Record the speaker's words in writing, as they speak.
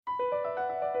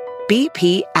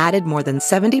BP added more than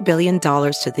 $70 billion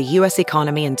to the U.S.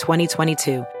 economy in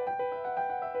 2022.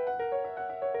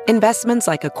 Investments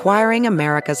like acquiring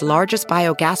America's largest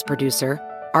biogas producer,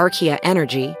 Archaea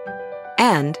Energy,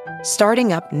 and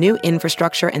starting up new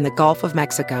infrastructure in the Gulf of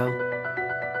Mexico.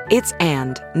 It's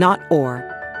and, not or.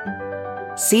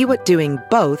 See what doing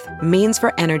both means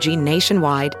for energy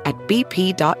nationwide at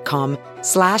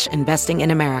bp.com/investing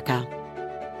in America.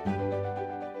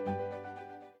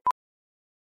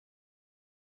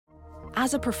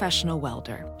 As a professional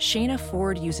welder, Shayna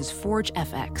Ford uses Forge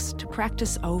FX to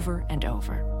practice over and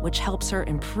over, which helps her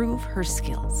improve her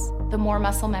skills. The more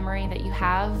muscle memory that you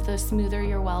have, the smoother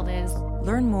your weld is.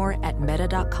 Learn more at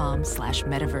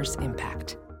meta.com/metaverse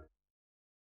impact.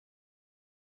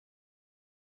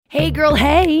 Hey girl,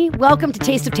 hey! Welcome to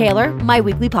Taste of Taylor, my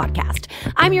weekly podcast.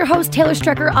 I'm your host, Taylor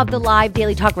Strecker of the live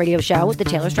daily talk radio show, The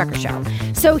Taylor Strecker Show.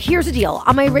 So here's the deal.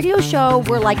 On my radio show,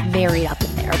 we're like married up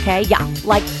in there, okay? Yeah,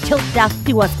 like till death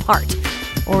do us part.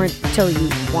 Or until you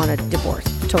want a divorce.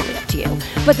 Totally up to you.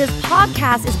 But this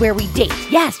podcast is where we date.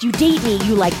 Yes, you date me.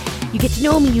 You get to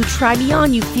know me, you try me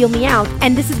on, you feel me out.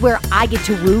 And this is where I get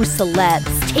to woo celebs,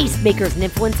 tastemakers, and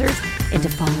influencers into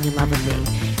falling in love with me.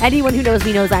 Anyone who knows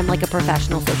me knows I'm like a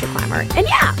professional social climber. And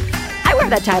yeah, I wear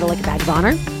that title like a badge of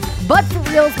honor. But for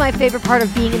reals, my favorite part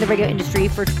of being in the radio industry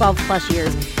for 12 plus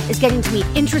years is getting to meet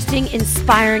interesting,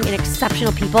 inspiring, and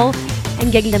exceptional people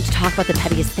and getting them to talk about the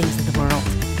pettiest things in the world.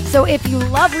 So if you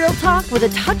love real talk with a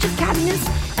touch of cattiness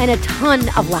and a ton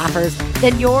of laughers,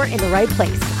 then you're in the right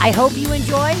place. I hope you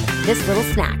enjoy this little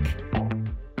snack.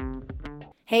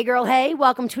 Hey girl, hey,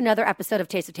 welcome to another episode of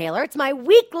Taste of Taylor. It's my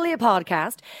weekly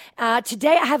podcast.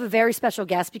 Today I have a very special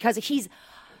guest because he's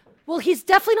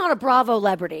definitely not a Bravo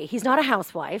celebrity. He's not a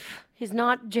housewife. He's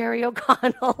not Jerry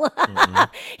O'Connell. Mm-hmm.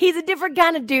 He's a different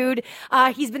kind of dude.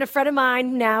 He's been a friend of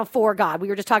mine now for, God, we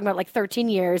were just talking about like 13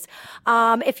 years.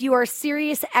 If you are a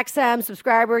Sirius XM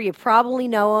subscriber, you probably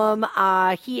know him.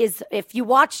 If you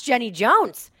watch Jenny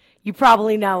Jones, you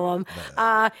probably know him.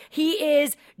 He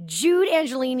is Jude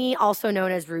Angelini, also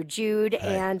known as Rude Jude,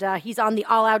 and he's on the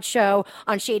All Out Show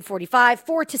on Shade 45,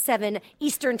 4 to 7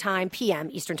 Eastern Time, p.m.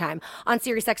 Eastern Time on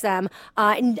Sirius XM.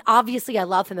 And obviously, I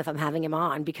love him if I'm having him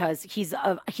on because he's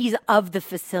of the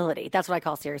facility. That's what I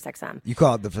call Sirius XM. You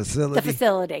call it the facility? The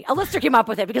facility. A listener came up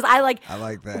with it because I like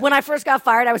that. When I first got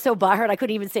fired, I was so butthurt I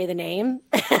couldn't even say the name.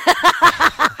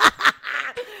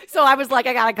 So I was like,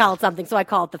 I gotta call it something. So I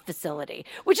call it the facility,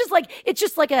 which is like, it's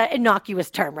just like an innocuous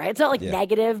term, right? It's not like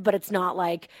negative, but it's not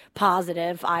like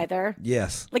positive either.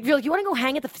 Yes. Like, if you're like, you want to go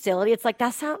hang at the facility? It's like, I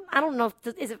don't know.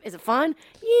 Is it fun?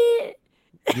 Yeah.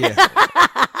 Yeah.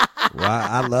 Well,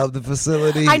 I love the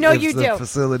facility. I know if you the do.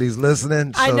 Facility's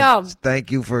listening. So I know.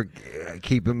 Thank you for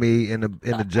keeping me in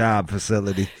the job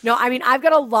facility. No, I mean, I've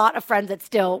got a lot of friends that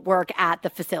still work at the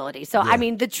facility. So, I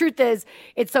mean, the truth is,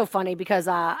 it's so funny because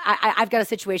I've got a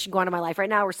situation going on in my life right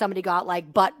now where somebody got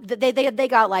they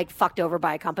got like fucked over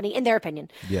by a company, in their opinion.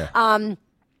 Yeah.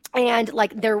 And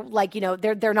like they're like, you know,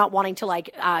 they're not wanting to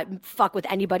like fuck with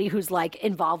anybody who's like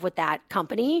involved with that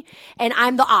company. And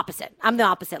I'm the opposite.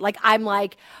 Like I'm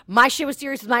like, my shit was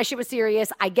serious.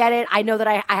 I get it. I know that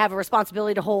I have a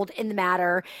responsibility to hold in the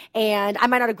matter. And I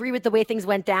might not agree with the way things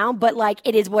went down, but like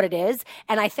it is what it is.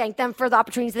 And I thank them for the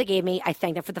opportunities they gave me. I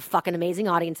thank them for the fucking amazing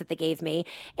audience that they gave me.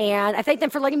 And I thank them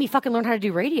for letting me fucking learn how to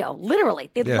do radio. Literally.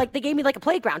 They gave me like a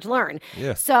playground to learn.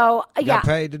 Yeah. So got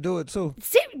paid to do it too.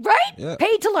 Right? Yeah.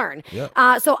 Paid to learn.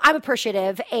 Yeah. So I'm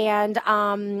appreciative, and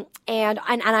I'm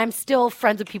still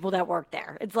friends with people that work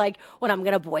there. It's like when I'm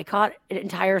going to boycott an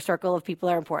entire circle of people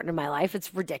that are important in my life,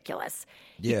 it's ridiculous.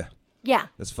 Yeah. Yeah.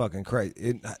 That's fucking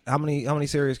crazy. How many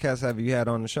serious cats have you had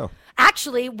on the show?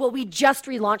 Actually, well, we just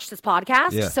relaunched this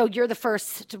podcast, Yeah. so you're the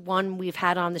first one we've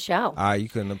had on the show. You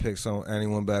couldn't have picked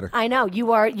anyone better. I know.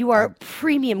 You are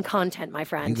premium content, my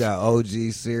friend. You got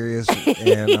OG serious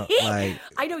and like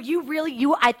I know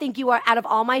I think you are, out of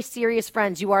all my serious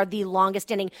friends, you are the longest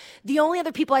standing. The only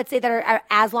other people I'd say that are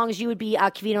as long as you would be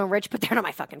Kavino and Rich, but they're not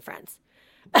my fucking friends.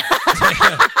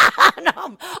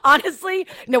 No, honestly,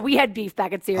 no, we had beef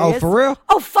back at Sirius. Oh, for real?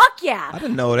 Oh, fuck yeah. I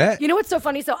didn't know that. You know what's so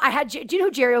funny? So do you know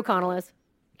who Jerry O'Connell is?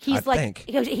 He's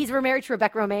he's married to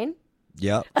Rebecca Romaine.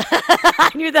 Yep.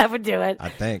 I knew that would do it. I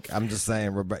think. I'm just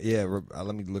saying,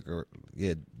 let me look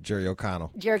at Jerry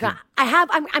O'Connell. Jerry O'Connell.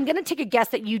 I'm going to take a guess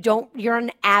that you're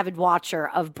an avid watcher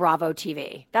of Bravo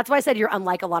TV. That's why I said you're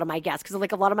unlike a lot of my guests, because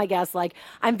like a lot of my guests, like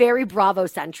I'm very Bravo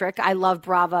centric. I love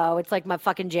Bravo. It's like my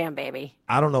fucking jam, baby.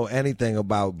 I don't know anything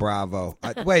about Bravo.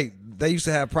 Wait, they used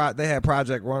to have they had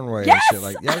Project Runway Yes! and shit.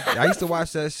 Like, yeah, I used to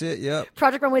watch that shit. Yep.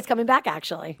 Project Runway's coming back,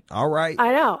 actually. All right.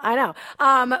 I know.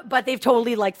 But they've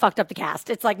totally like fucked up the cast.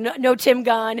 It's like no Tim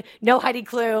Gunn, no Heidi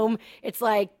Klum. It's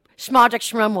like Schmodrick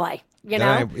Schrumway. You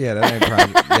know? That ain't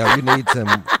Project. Yo, you need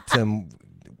Tim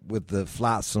with the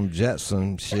Flotsam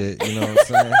Jetsam shit. You know what I'm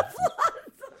saying?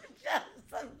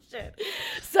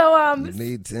 So you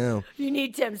need Tim. You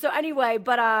need Tim. So anyway,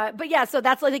 but yeah, so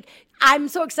that's like I'm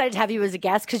so excited to have you as a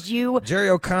guest because Jerry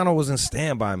O'Connell was in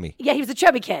Stand By Me. Yeah, he was a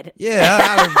chubby kid.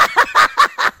 Yeah.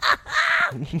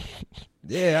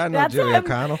 Yeah, I know That's Jerry him.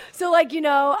 O'Connell. So like,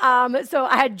 so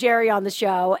I had Jerry on the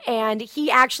show and he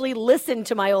actually listened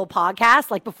to my old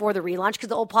podcast like before the relaunch because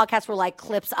the old podcasts were like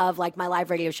clips of like my live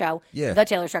radio show, The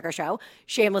Taylor Strecker Show,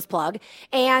 shameless plug.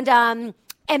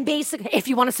 And basically, if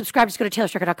you want to subscribe, just go to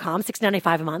taylorstrecker.com,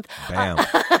 $6.95 a month.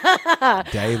 Bam.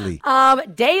 Daily.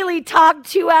 Daily talk,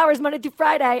 2 hours, Monday through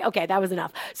Friday. Okay, that was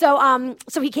enough.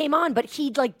 So he came on, but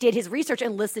he like did his research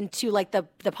and listened to like the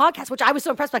podcast, which I was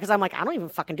so impressed by because I'm like, I don't even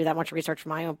fucking do that much research for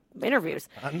my own interviews.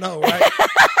 I know, right?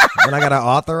 When I got an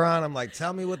author on, I'm like,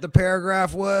 tell me what the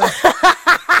paragraph was.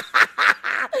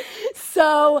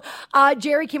 So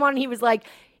Jerry came on and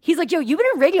he's like, yo, you've been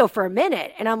in radio for a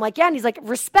minute. And I'm like, yeah. And he's like,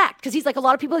 respect. Because he's like, a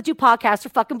lot of people that do podcasts are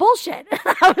fucking bullshit. And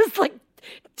I was like,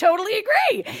 totally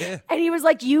agree. Yeah. And he was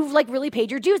like, you've like really paid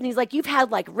your dues. And he's like, you've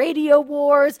had like Radio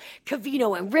Wars,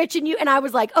 Covino and Rich and you. And I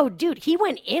was like, oh, dude, he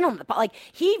went in on like,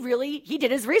 he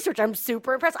did his research. I'm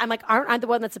super impressed. I'm like, aren't I the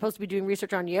one that's supposed to be doing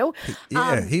research on you?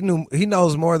 Yeah, he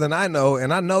knows more than I know.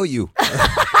 And I know you.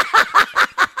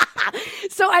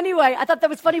 So anyway, I thought that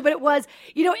was funny, but it was,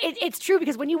 it's true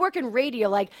because when you work in radio,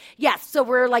 like, yes, so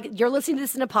we're like, you're listening to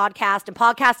this in a podcast and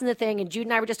podcasting the thing, and Jude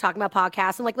and I were just talking about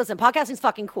podcasts. I'm like, listen, podcasting's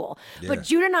fucking cool. Yeah. But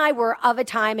Jude and I were of a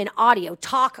time in audio,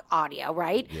 talk audio,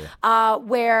 right? Yeah.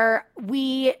 Where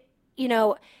we,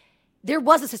 there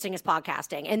was a such thing as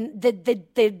podcasting, and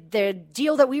the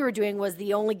deal that we were doing was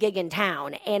the only gig in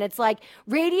town. And it's like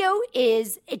radio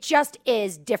it just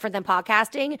is different than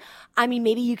podcasting. I mean,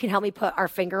 maybe you can help me put our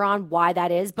finger on why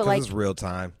that is, but like it's real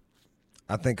time.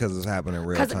 I think because it's happening in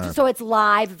real time. So it's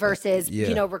live versus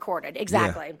recorded.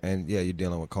 Exactly. Yeah. And you're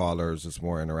dealing with callers. It's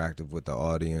more interactive with the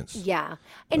audience. Yeah,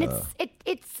 and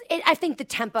it's I think the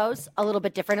tempo's a little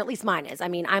bit different. At least mine is. I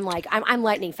mean, I'm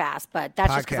lightning fast, but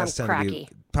that's just because I'm cracky.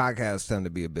 Podcasts tend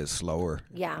to be a bit slower.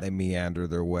 Yeah, they meander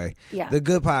their way. Yeah, the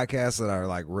good podcasts that are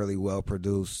like really well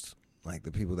produced. Like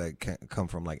the people that come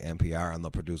from like NPR and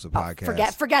they'll produce a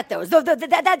podcast. Forget those. Them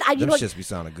shits be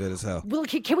sounding good as hell. Well,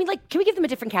 can we give them a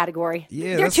different category?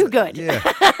 Yeah, they're too good. Yeah,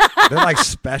 they're like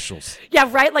specials. Yeah,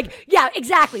 right. Like, yeah,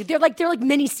 exactly. They're like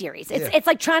mini series. It's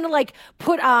like trying to like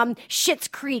put Schitt's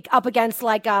Creek up against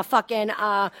like fucking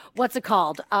what's it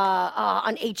called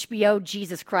on HBO?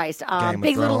 Jesus Christ,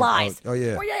 Big Little Lies. Oh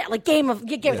yeah. Or, like Game of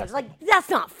Thrones. Like that's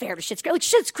not fair to Schitt's Creek. Like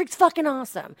Schitt's Creek's fucking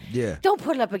awesome. Yeah. Don't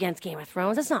put it up against Game of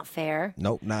Thrones. That's not fair.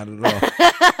 Nope, not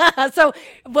at all. So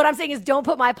what I'm saying is don't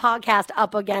put my podcast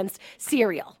up against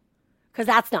Serial because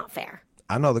that's not fair.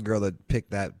 I know the girl that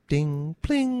picked that ding,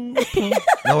 pling, pling.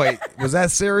 No, wait. Was that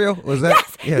Serial? Was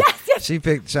that? Yes. She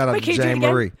picked, shout out to Jane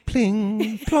Marie.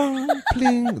 Pling, plong,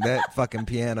 pling. That fucking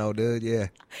piano, dude. Yeah.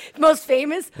 Most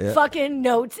famous fucking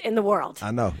notes in the world.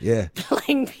 I know. Yeah.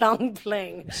 Pling, plong,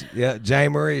 pling. Yeah.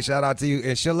 Jane Marie, shout out to you.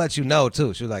 And she'll let you know,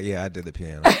 too. She's like, yeah, I did the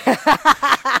piano.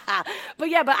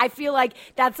 But I feel like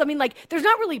that's something like there's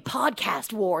not really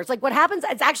podcast wars. Like what happens,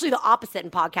 it's actually the opposite in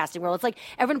podcasting world. It's like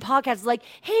everyone in podcasts is like,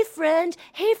 hey friend,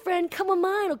 come on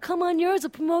mine, I'll come on yours,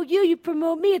 I'll promote you, you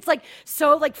promote me. It's like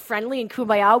so like friendly and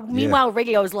kumbaya. Meanwhile,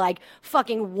 radio is like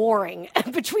fucking warring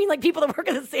between like people that work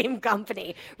at the same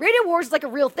company. Radio wars is like a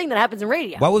real thing that happens in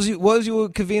radio. What was you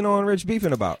with Covino and Rich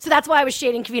beefing about? So that's why I was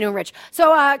shading Covino and Rich.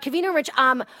 So Covino and Rich,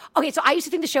 okay, so I used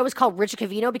to think the show was called Rich and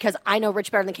Covino because I know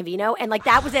Rich better than Covino, and like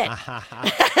that was it.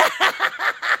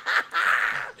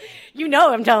 You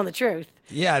know I'm telling the truth.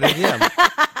 Yeah.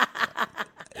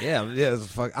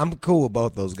 Fuck. I'm cool with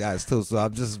both those guys too. So I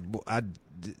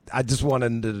just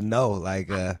wanted to know, like,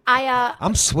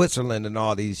 I'm Switzerland and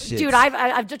all these shit. Dude,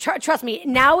 I've trust me.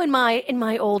 Now in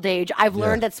my old age, I've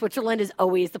learned that Switzerland is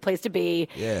always the place to be.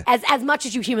 Yeah. As much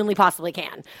as you humanly possibly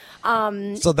can.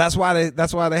 So that's why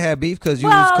they had beef because you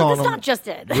was calling them. That's not just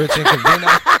it. Rich and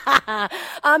Covino.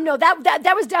 No,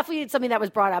 that was definitely something that was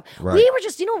brought up. Right. We were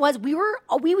just,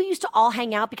 we used to all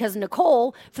hang out because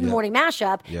Nicole from the Morning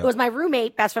Mashup was my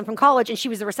roommate, best friend from college, and she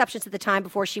was the receptionist at the time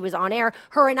before she was on air.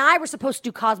 Her and I were supposed to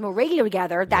do Cosmo Radio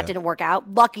together. That didn't work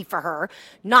out. Lucky for her,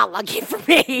 not lucky for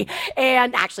me.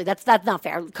 And actually, that's not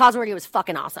fair. Cosmo Radio was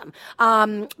fucking awesome.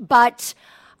 But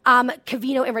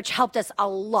Covino and Rich helped us a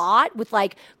lot with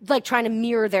like trying to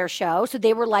mirror their show. So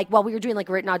they were like, while we were doing like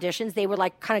written auditions, they were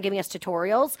like kind of giving us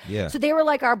tutorials. Yeah. So they were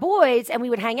like our boys, and we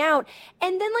would hang out.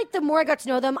 And then like the more I got to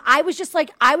know them, I was just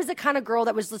like, I was the kind of girl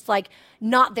that was just like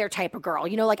not their type of girl.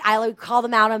 You know, like I would call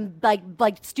them out on like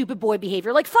stupid boy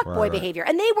behavior, like fuck boy behavior.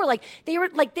 And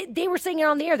they were saying it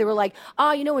on the air. They were like,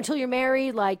 oh, you know, until you're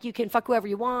married, like you can fuck whoever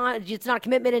you want. It's not a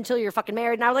commitment until you're fucking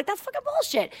married. And I was like, that's fucking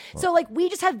bullshit. So like we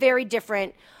just have very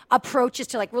different approaches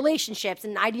to like relationships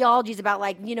and ideologies about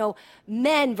like, you know,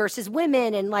 men versus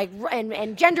women and like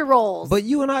and gender roles. But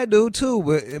you and I do too.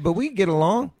 But we get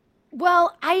along.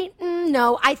 Well,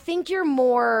 no, I think you're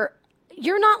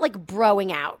not like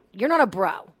broing out. You're not a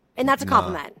bro, and that's a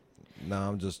compliment. No,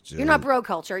 I'm just. You're not bro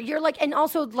culture. You're like, and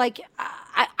also like,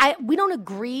 we don't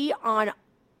agree on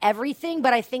everything,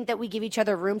 but I think that we give each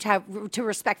other room to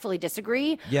respectfully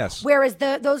disagree. Yes. Whereas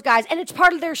those guys, and it's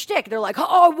part of their shtick. They're like,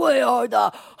 highway or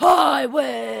the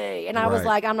highway, and I was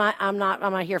like, I'm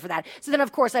not here for that. So then,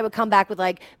 of course, I would come back with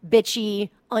like bitchy,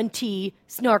 auntie,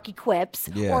 snarky quips,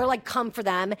 or like come for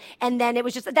them, and then it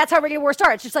was just that's how radio war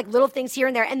starts. It's just like little things here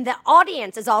and there, and the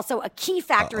audience is also a key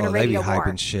factor in a radio war.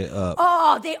 They be hyping shit up.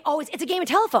 Oh, it's a game of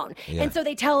telephone, and so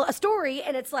they tell a story,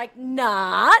 and it's like,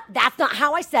 nah, that's not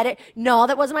how I said it. No,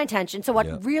 that wasn't my intention. So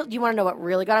do you want to know what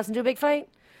really got us into a big fight?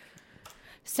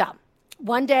 So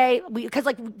one day, because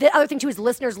like the other thing too is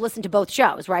listeners listen to both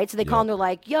shows, right? So they call and they're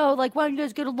like, yo, like, why don't you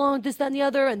guys get along, this, that, and the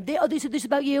other? And they said this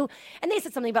about you. And they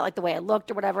said something about like the way I looked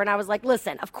or whatever. And I was like,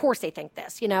 listen, of course they think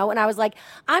this, you know? And I was like,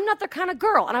 I'm not their kind of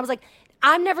girl. And I was like,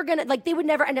 I'm never gonna, like, they would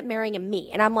never end up marrying me.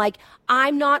 And I'm like,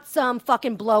 I'm not some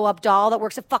fucking blow up doll that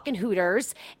works at fucking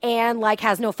Hooters and like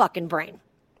has no fucking brain.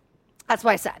 That's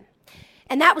what I said.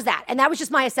 And that was that. And that was just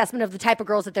my assessment of the type of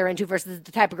girls that they're into versus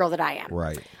the type of girl that I am.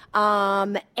 Right.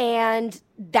 And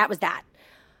that was that.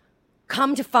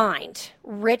 Come to find,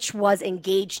 Rich was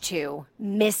engaged to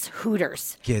Miss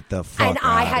Hooters. Get the fuck And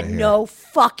I had no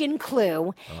fucking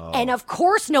clue. Oh. And of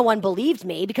course no one believed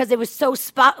me because it was so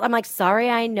I'm like, sorry,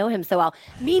 I know him so well.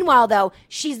 Meanwhile, though,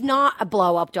 she's not a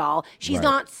blow-up doll. She's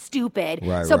not stupid.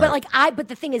 But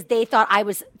the thing is, they thought I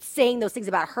was saying those things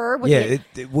about her.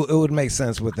 It would make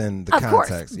sense within the context.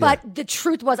 Course. But the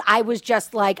truth was, I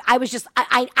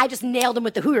just nailed him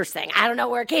with the Hooters thing. I don't know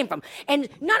where it came from. And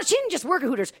she didn't just work at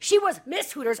Hooters. She was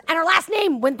Miss Hooters, and her last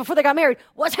name before they got married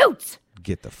was Hoots.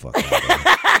 Get the fuck out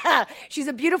of here. She's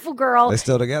a beautiful girl. They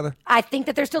still together? I think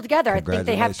that they're still together. I think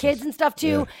they have kids and stuff too.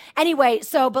 Yeah. Anyway,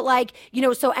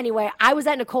 I was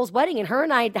at Nicole's wedding, and her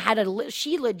and I had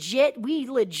we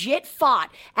legit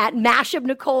fought at Mashup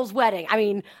Nicole's wedding. I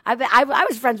mean, I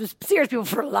was friends with serious people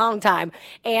for a long time,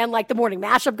 and like the morning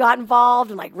Mashup got involved,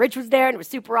 and like Rich was there, and it was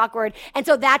super awkward, and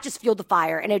so that just fueled the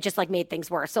fire, and it just like made things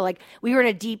worse. So like we were in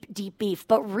a deep beef,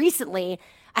 but recently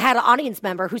I had an audience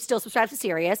member who still subscribes to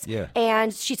Sirius,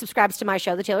 and she subscribes to my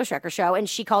show, The Taylor Strecker Show, and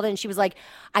she called in and she was like,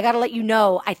 I got to let you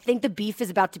know, I think the beef is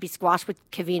about to be squashed with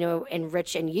Covino and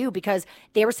Rich and you because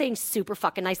they were saying super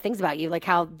fucking nice things about you, like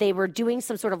how they were doing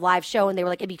some sort of live show, and they were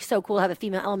like, it'd be so cool to have a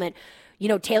female element. You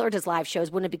know, Taylor does live shows.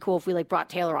 Wouldn't it be cool if we like brought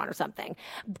Taylor on or something?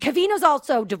 Covino's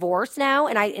also divorced now,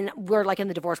 and we're like in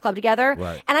the divorce club together.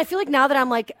 Right. And I feel like now that I'm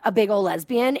like a big old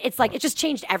lesbian, it's like it just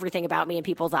changed everything about me in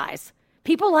people's eyes.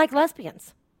 People like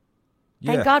lesbians.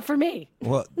 Thank God for me.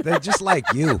 Well, they're just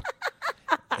like you,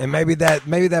 and maybe that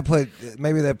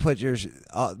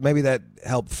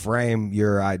helped frame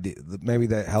your idea. Maybe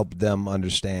that helped them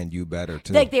understand you better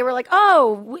too. Like they were like,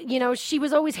 oh, you know, she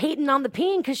was always hating on the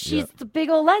peen because she's the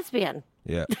big old lesbian.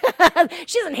 Yeah,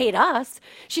 she doesn't hate us.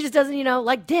 She just doesn't,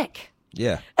 like dick.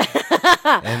 Yeah,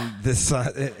 and this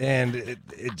it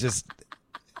just.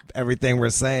 Everything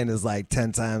we're saying is like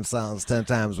 10 times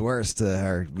worse to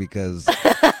her because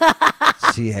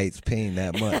she hates peen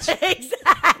that much.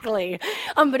 Exactly.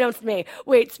 Unbeknownst to me.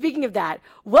 Wait, speaking of that,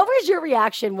 what was your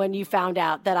reaction when you found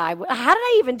out that how did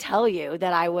I even tell you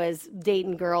that I was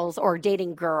dating girls or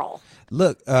dating girl?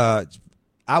 Look, I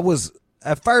was,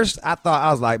 at first I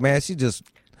was like, man, she just,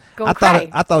 I thought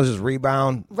it was just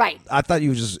rebound. Right. I thought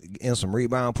you was just in some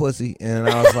rebound pussy. And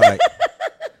I was like,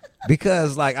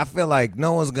 because like I feel like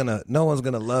no one's gonna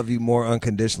love you more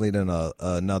unconditionally than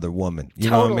another woman.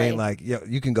 You know what I mean? Like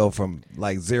you can go from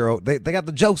like zero. They got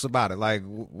the jokes about it. Like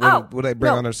what they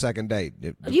bring on their second date?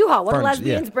 U-Haul. What do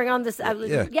lesbians bring on this?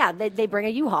 They bring a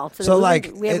U-Haul. So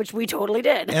like which we totally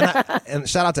did. and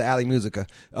shout out to Allie Musica.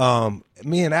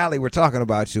 Me and Allie were talking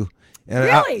about you. And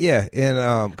really? I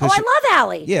love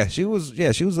Allie. Yeah, she was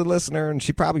a listener, and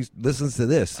she probably listens to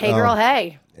this. Hey, girl,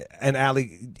 hey. And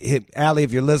Allie,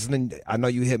 if you're listening, I know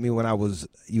you hit me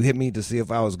you hit me to see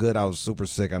if I was good. I was super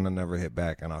sick, and I never hit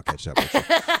back, and I'll catch up with you.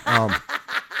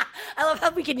 I love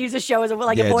how we can use a show as a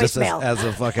just voicemail. as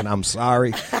a fucking I'm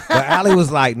sorry. But Allie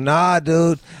was like, nah,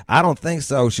 dude, I don't think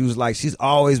so. She was like, she's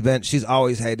always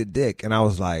hated dick. And I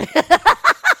was like,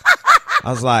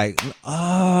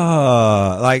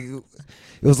 oh, like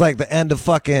it was like the end of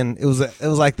fucking, it was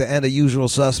like the end of Usual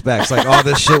Suspects. Like all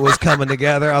this shit was coming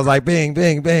together. I was like, bing,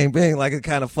 bing, bing, bing. Like it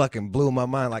kind of fucking blew my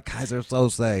mind. Like Kaiser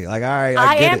Sose. Like, all right,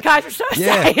 I get am it. Kaiser Sose.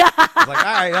 Yeah. I was like,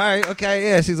 all right, okay,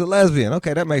 yeah, she's a lesbian.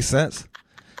 Okay, that makes sense.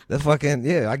 That fucking,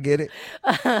 yeah, I get it.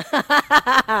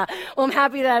 Well, I'm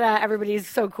happy that everybody's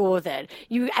so cool with it.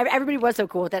 Everybody was so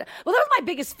cool with it. Well, that was my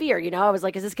biggest fear, I was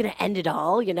like, is this going to end it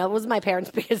all? It was my parents'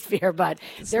 biggest fear, but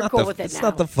they're cool with it now. It's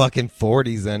not the fucking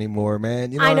 40s anymore,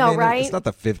 man. You know I know, what I mean? right? It's not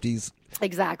the 50s.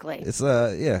 Exactly. It's,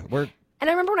 we're... And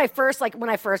I remember when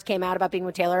I first came out about being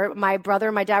with Taylor, my brother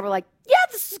and my dad were like, yeah,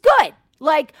 this is good.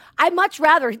 Like, I'd much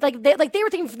rather, they were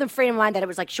thinking from the frame of mind that it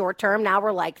was, like, short term. Now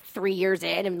we're, like, 3 years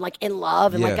in and, like, in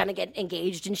love and, like, going to get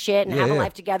engaged and shit and have a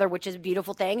life together, which is a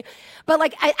beautiful thing. But,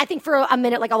 like, I think for a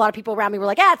minute, like, a lot of people around me were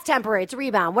like, it's temporary. It's a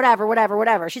rebound.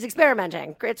 Whatever. She's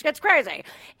experimenting. It's crazy.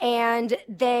 And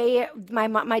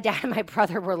my dad and my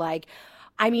brother were like,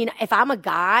 I mean, if I'm a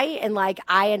guy and, like,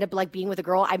 I end up, like, being with a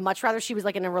girl, I'd much rather she was,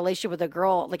 like, in a relationship with a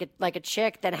girl, like a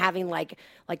chick, than having, like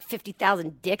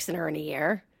 50,000 dicks in her in a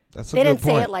year. They didn't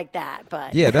say it like that,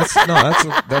 but yeah,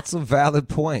 that's a valid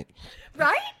point,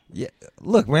 right? Yeah,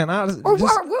 look, man, what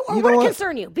would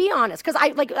concern you? Be honest, because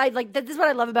I like this is what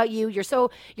I love about you.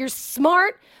 You're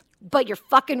smart, but you're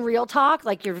fucking real talk.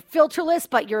 Like you're filterless,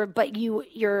 but you're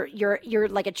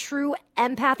like a true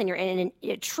empath, and you're in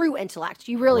a true intellect.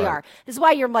 You really are. This is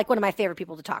why you're like one of my favorite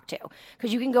people to talk to,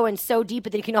 because you can go in so deep,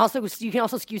 but then you can also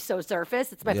skew so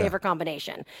surface. It's my favorite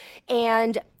combination,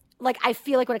 and. Like, I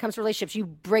feel like when it comes to relationships, you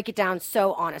break it down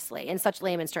so honestly in such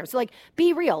layman's terms. So, like,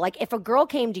 be real. Like, if a girl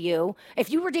came to you, if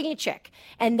you were dating a chick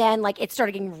and then, like, it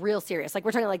started getting real serious, like,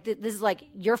 we're talking, like, this is, like,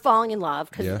 you're falling in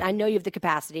love because I know you have the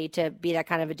capacity to be that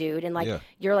kind of a dude. And, like,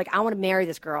 you're like, I want to marry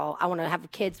this girl. I want to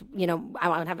have kids. I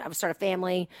want to start a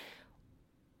family.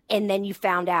 And then you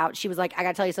found out, she was like, I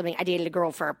got to tell you something. I dated a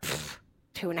girl for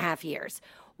 2.5 years.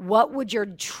 What would your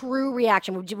true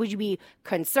reaction? Would you be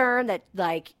concerned that,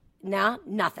 like, nah,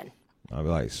 nothing? I'll be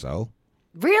like, so?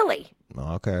 Really?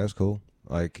 Oh, okay, that's cool.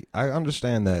 Like, I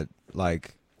understand that,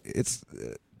 like, it's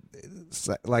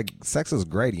like, sex is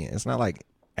gradient. It's not like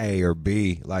A or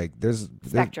B. Like, there's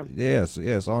spectrum. Yes,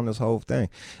 on this whole thing.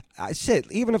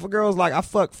 Even if a girl's like, I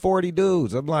fucked 40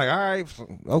 dudes, I'm like, all right,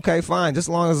 okay, fine. Just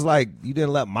as long as, like, you didn't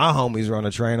let my homies run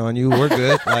a train on you, we're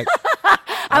good. Like,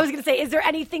 I was going to say, is there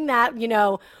anything that,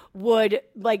 would,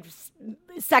 like,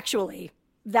 sexually,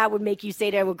 that would make you say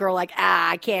to a girl like,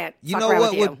 I can't fuck around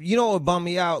with you? You know what would bum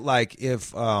me out? Like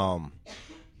if, like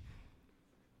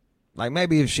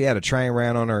maybe if she had a train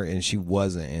ran on her and she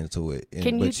wasn't into it,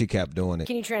 but she kept doing it.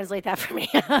 Can you translate that for me?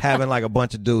 Having like a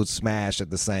bunch of dudes smash at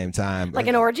the same time. Like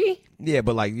an orgy? Yeah,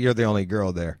 but like you're the only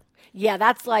girl there. Yeah,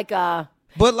 that's like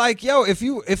But like, yo, if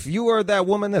you are that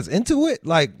woman that's into it,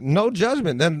 like no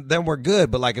judgment, then we're good.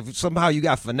 But like, if somehow you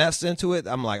got finessed into it,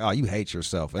 I'm like, oh, you hate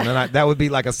yourself, and then that would be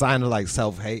like a sign of like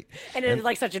self-hate. And it's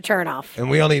like such a turnoff.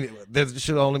 And there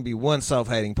should only be one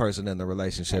self-hating person in the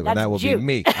relationship, and that would Jude. be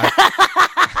me.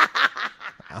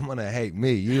 I'm gonna hate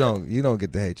me. You don't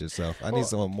get to hate yourself. I need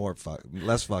someone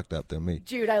less fucked up than me.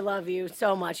 Jude, I love you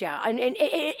so much. Yeah, and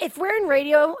if we're in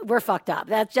radio, we're fucked up.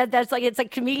 That's like it's like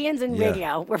comedians in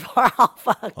radio. We're all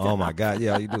fucked up. Oh my god,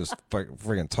 yeah. All you do is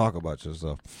freaking talk about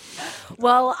yourself.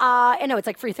 Well, I know it's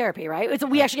like free therapy, right?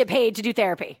 We actually get paid to do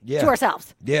therapy to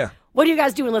ourselves. Yeah. What are you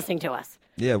guys doing listening to us?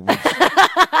 Yeah,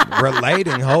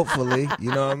 relating, hopefully.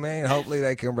 You know what I mean? Hopefully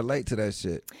they can relate to that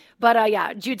shit. But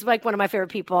yeah, Jude's like one of my favorite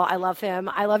people. I love him.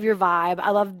 I love your vibe.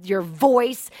 I love your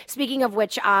voice. Speaking of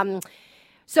which,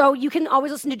 so you can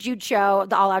always listen to Jude's show,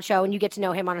 The All Out Show, and you get to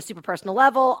know him on a super personal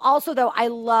level. Also, though, I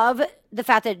love the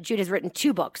fact that Jude has written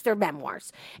 2 books. They're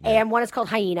memoirs. And one is called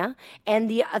Hyena. And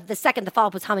the second, the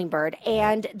follow-up, was Hummingbird.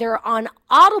 And they're on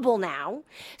Audible now.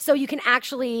 So you can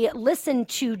actually listen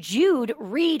to Jude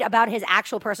read about his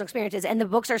actual personal experiences. And the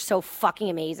books are so fucking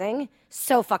amazing.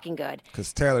 So fucking good.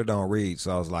 Because Taylor don't read.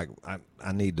 So I was like,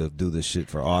 I need to do this shit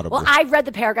for Audible. Well, I read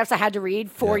the paragraphs I had to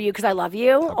read for you because I love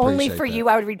you. Only for you,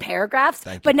 I would read paragraphs.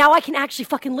 But now I can actually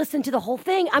fucking listen to the whole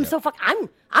thing. I'm so I'm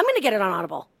going to get it on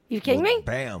Audible. You kidding me?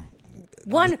 Bam.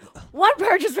 One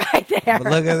purchase right there.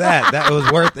 But look at that. That was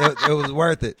worth it. It was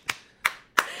worth it.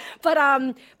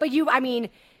 But you, I mean,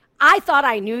 I thought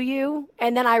I knew you,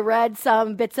 and then I read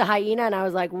some bits of Hyena, and I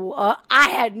was like, I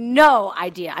had no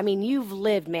idea. I mean, you've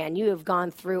lived, man. You have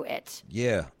gone through it.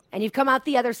 Yeah. And you've come out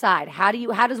the other side. How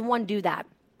does one do that?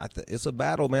 It's a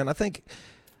battle, man. I think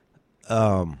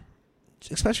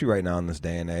especially right now in this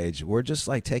day and age, we're just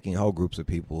like taking whole groups of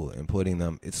people and putting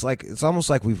them. It's almost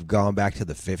like we've gone back to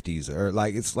the 50s, or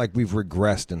like it's like we've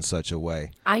regressed in such a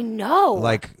way. I know.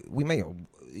 Like we may,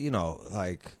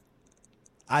 like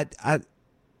I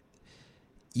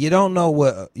you don't know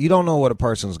what a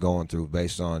person's going through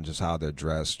based on just how they're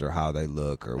dressed or how they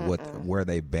look or where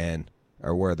they've been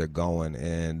or where they're going.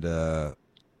 And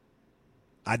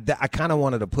I kind of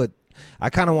wanted to put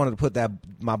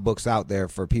my books out there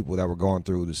for people that were going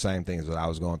through the same things that I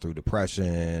was going through: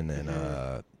 depression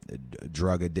and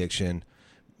drug addiction,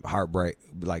 heartbreak,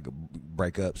 like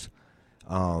breakups.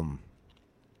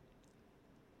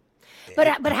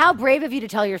 But how brave of you to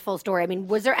tell your full story. I mean,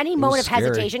 was there any moment of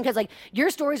hesitation? Because like your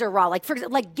stories are raw. Like for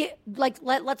example,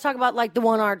 let's talk about like the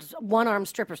one armed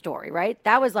stripper story, right?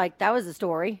 That was the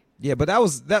story. Yeah, but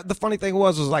the funny thing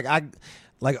was like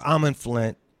I'm in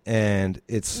Flint and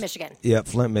it's Michigan. Yeah,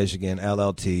 Flint, Michigan,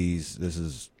 LLTs. This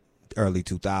is early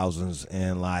 2000s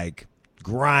and like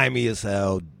grimy as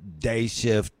hell, day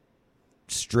shift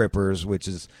strippers, which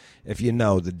is, if you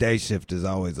know, the day shift is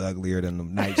always uglier than the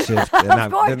night shift. They're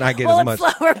not getting as much.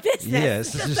 It's slower business. Yeah,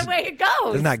 it's just the way it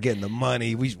goes. They're not getting the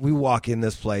money. We walk in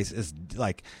this place. It's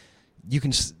like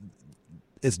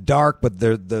it's dark, but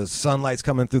the sunlight's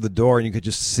coming through the door, and you could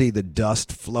just see the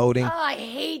dust floating. Oh, I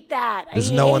hate that.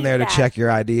 There's no one there to check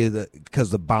your ID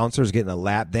because the bouncer's getting a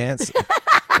lap dance.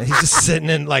 And he's just sitting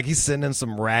in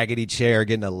some raggedy chair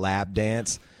getting a lap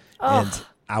dance. Oh. And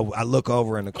I look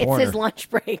over in the corner. It's his lunch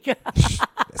break.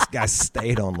 This guy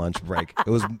stayed on lunch break. It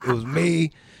was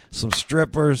me, some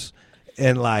strippers,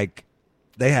 and like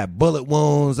they had bullet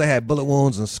wounds. They had bullet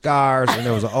wounds and scars, and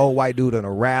there was an old white dude and a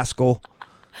rascal.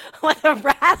 What, a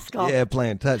rascal? Yeah,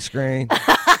 playing touchscreen.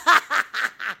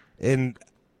 and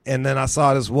then I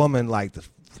saw this woman, like the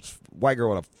white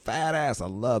girl with a fat ass. I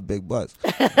love big butts.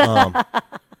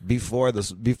 Before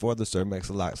the Sir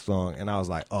Mix-a-Lot song, and I was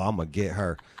like, oh, I'm gonna get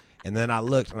her. And then I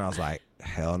looked and I was like,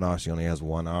 hell no, she only has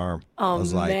one arm. Oh,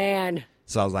 man.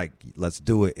 So I was like, let's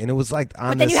do it. And it was like,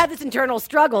 but then you had this internal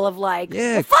struggle of like,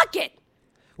 yeah, well, fuck it.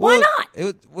 Why not?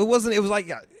 It wasn't, it was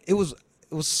like, it was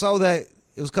so that,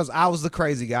 it was because I was the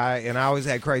crazy guy and I always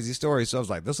had crazy stories. So I was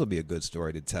like, this will be a good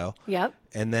story to tell. Yep.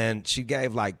 And then she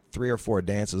gave like 3 or 4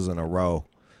 dances in a row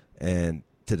and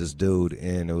to this dude,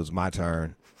 and it was my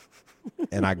turn.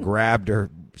 And I grabbed her.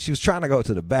 She was trying to go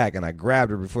to the back, and I grabbed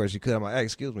her before she could. I'm like, hey,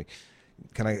 excuse me,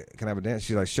 can I have a dance?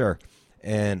 She's like, sure.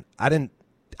 And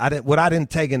what I didn't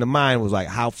take into mind was like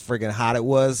how freaking hot it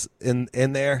was in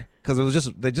there, because it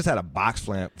was they just had a box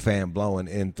fan blowing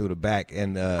in through the back.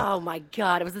 And oh my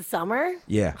God, it was the summer.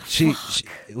 Yeah, she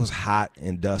it was hot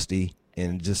and dusty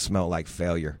and just smelled like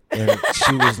failure. And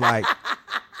she was like.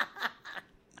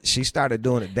 She started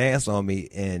doing a dance on me,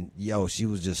 and she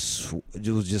was just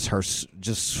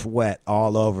sweat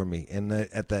all over me. And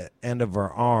at the end of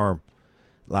her arm,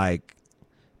 like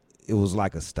it was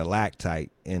like a stalactite,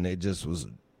 and it just was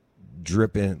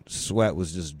dripping. Sweat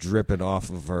was just dripping off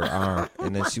of her arm,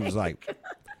 and then she was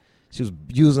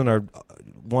using her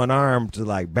one arm to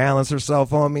like balance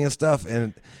herself on me and stuff,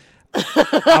 and.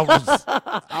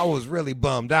 I was really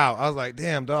bummed out. I was like,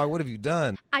 damn, dog, what have you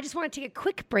done? I just want to take a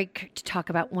quick break to talk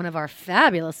about one of our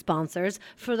fabulous sponsors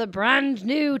for the brand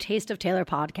new Taste of Taylor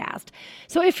podcast.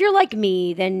 So if you're like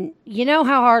me, then you know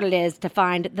how hard it is to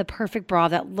find the perfect bra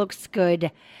that looks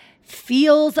good,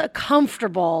 feels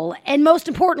comfortable, and most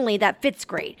importantly, that fits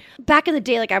great. Back in the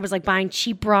day, like I was like buying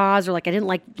cheap bras, or like I didn't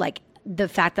like the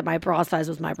fact that my bra size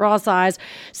was my bra size.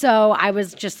 So I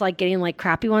was just like getting like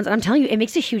crappy ones. And I'm telling you, it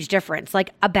makes a huge difference.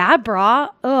 Like a bad bra,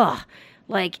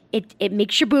 like it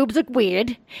makes your boobs look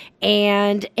weird,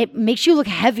 and it makes you look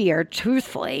heavier,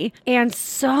 truthfully, and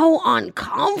so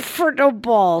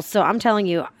uncomfortable. So I'm telling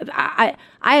you, I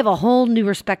have a whole new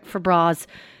respect for bras,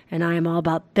 and I am all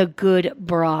about the good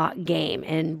bra game.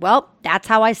 And well, that's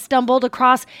how I stumbled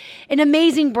across an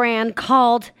amazing brand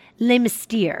called Les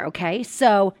Mystères, okay?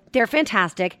 So they're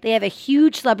fantastic. They have a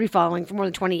huge celebrity following for more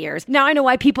than 20 years. Now I know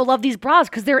why people love these bras,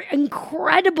 because they're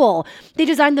incredible. They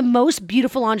designed the most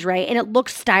beautiful lingerie, and it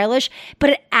looks stylish,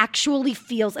 but it actually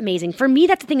feels amazing. For me,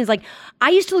 that's the thing, is like, I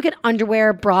used to look at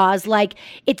underwear bras like,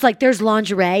 it's like there's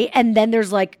lingerie and then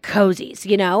there's like cozies,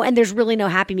 and there's really no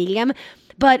happy medium.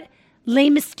 But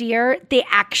Les Mystères, they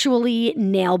actually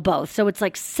nail both. So it's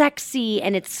like sexy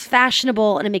and it's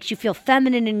fashionable and it makes you feel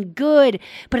feminine and good,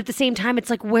 but at the same time,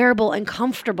 it's like wearable and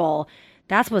comfortable.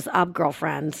 That's what's up,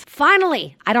 girlfriends.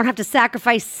 Finally, I don't have to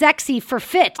sacrifice sexy for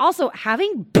fit. Also,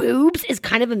 having boobs is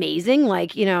kind of amazing.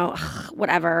 Like,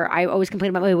 whatever. I always complain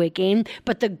about my weight gain,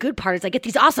 but the good part is I get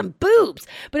these awesome boobs.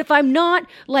 But if I'm not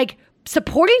like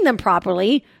supporting them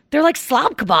properly, They're like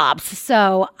slob kebabs.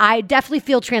 So I definitely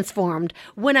feel transformed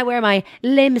when I wear my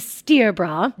Le Mystere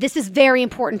bra. This is very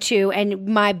important too. And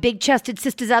my big chested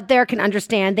sisters out there can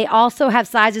understand. They also have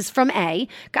sizes from A.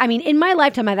 I mean, in my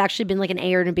lifetime, I've actually been like an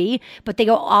A or a B, but they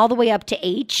go all the way up to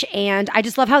H. And I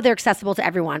just love how they're accessible to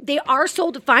everyone. They are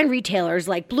sold at fine retailers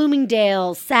like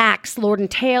Bloomingdale's, Saks, Lord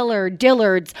 & Taylor,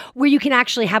 Dillard's, where you can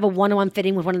actually have a one-on-one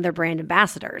fitting with one of their brand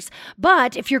ambassadors.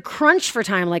 But if you're crunched for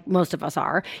time, like most of us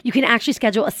are, you can actually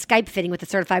schedule a Skype fitting with a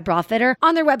certified bra fitter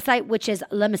on their website, which is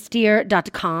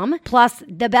lemystere.com. Plus,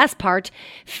 the best part,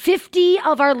 50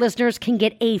 of our listeners can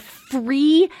get a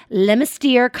free Le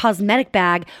Mystere cosmetic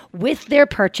bag with their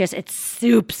purchase. It's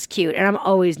soups cute, and I'm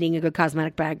always needing a good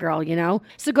cosmetic bag, girl, you know?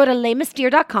 So go to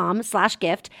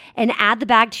lemystere.com/gift and add the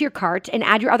bag to your cart and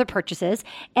add your other purchases,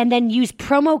 and then use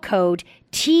promo code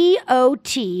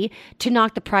TOT to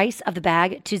knock the price of the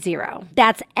bag to zero.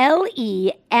 That's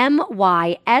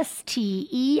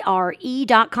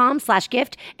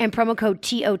LEMYSTERE.com/gift and promo code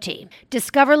TOT.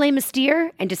 Discover Le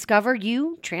Mystere and discover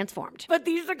you transformed. But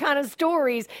these are kind of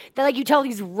stories that like you tell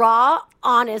these raw,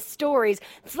 honest stories.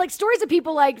 It's like stories of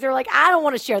people like, they're like, I don't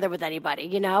want to share that with anybody,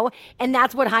 you know? And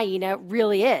that's what Hyena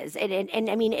really is. And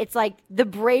I mean, it's like the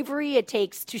bravery it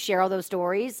takes to share all those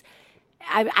stories.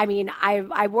 I mean,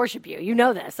 I worship you. You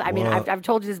know this. I mean, I've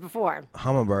told you this before.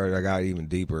 Hummingbird, I got even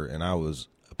deeper, and I was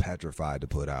petrified to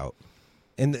put out.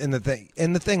 And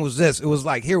the thing was this. It was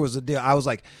like, here was the deal. I was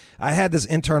like, I had this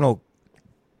internal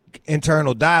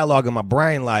dialogue in my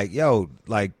brain, like, yo,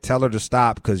 like, tell her to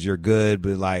stop because you're good,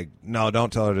 but like, no,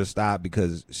 don't tell her to stop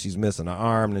because she's missing her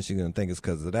arm and she's gonna think it's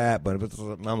because of that. But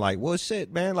I'm like, well,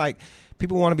 shit, man, like,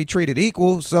 people want to be treated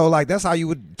equal, so like that's how you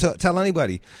would tell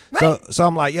anybody. Right. So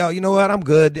I'm like, yo, you know what? I'm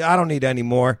good. I don't need any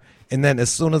more. And then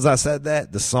as soon as I said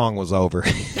that, the song was over.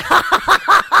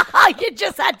 You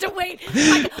just had to wait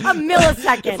like a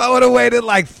millisecond. If I would have waited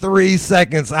like 3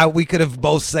 seconds, we could have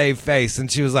both saved face.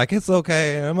 And she was like, it's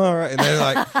okay, I'm all right. And then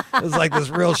like it was like this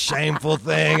real shameful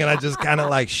thing, and I just kind of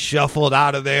like shuffled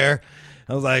out of there.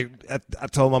 I was like, I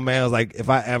told my man, I was like, if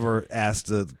I ever asked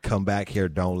to come back here,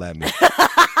 don't let me.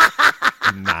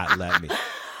 Do not let me.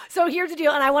 So here's the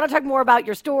deal, and I want to talk more about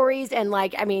your stories and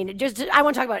like, I mean, just I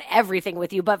want to talk about everything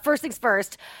with you. But first things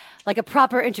first, like a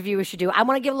proper interviewer should do, I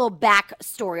want to give a little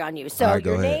backstory on you. So right,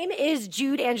 your name is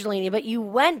Jude Angelini, but you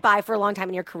went by for a long time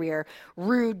in your career,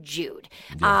 Rude Jude.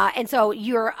 Yeah. And so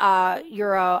you're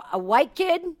a white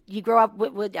kid. You grow up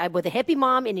with a hippie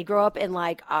mom, and you grow up in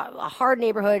like a hard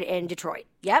neighborhood in Detroit.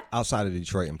 Yep. Outside of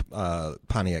Detroit, in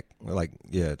Pontiac, like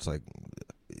it's like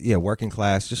working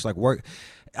class, just like work.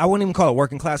 I wouldn't even call it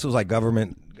working class. It was like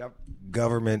government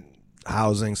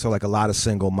housing. So like a lot of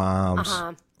single moms.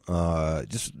 Uh-huh.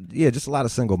 Just a lot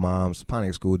of single moms.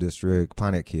 Pontiac School District,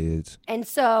 Pontiac kids. And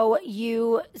so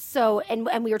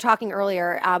and we were talking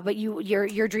earlier, but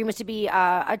your dream was to be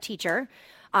a teacher.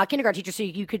 Kindergarten teacher, so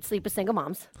you could sleep with single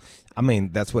moms. I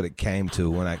mean, that's what it came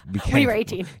to when I became. When you were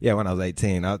 18. Yeah, when I was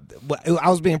 18. I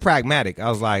was being pragmatic. I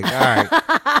was like, all right,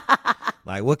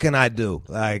 like, what can I do?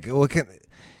 Like,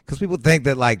 because people think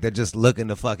that, like, they're just looking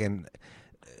to fucking.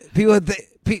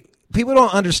 People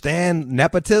don't understand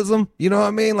nepotism. You know what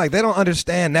I mean? Like, they don't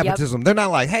understand nepotism. Yep. They're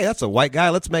not like, hey, that's a white guy.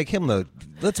 Let's make him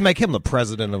the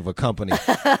president of a company.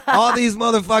 All these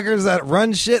motherfuckers that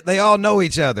run shit, they all know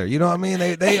each other. You know what I mean?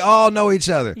 They all know each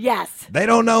other. Yes. They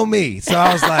don't know me. So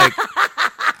I was like,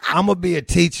 I'm gonna be a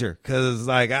teacher because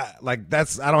I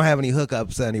don't have any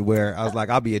hookups anywhere. I was like,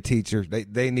 I'll be a teacher.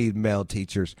 They need male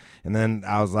teachers. And then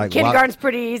I was like, kindergarten's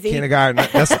pretty easy. Kindergarten.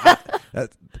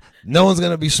 No one's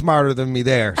gonna be smarter than me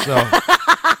there. So.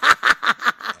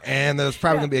 And there's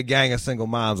probably going to be a gang of single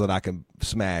moms that I can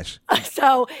smash.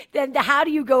 So then how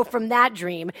do you go from that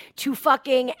dream to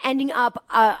fucking ending up,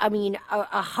 a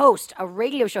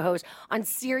radio show host on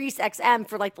Sirius XM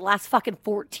for like the last fucking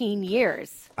 14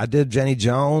 years? I did Jenny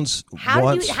Jones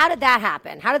once. How did that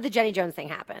happen? How did the Jenny Jones thing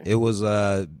happen? It was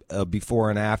a before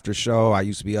and after show. I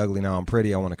used to be ugly, now I'm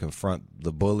pretty. I want to confront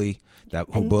the bully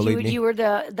who bullied me. You were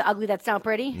the ugly that's now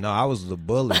pretty? No, I was the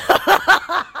bully.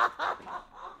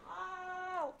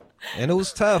 And it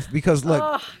was tough because,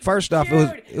 look, first off, it was.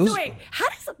 So wait,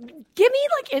 give me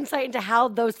like insight into how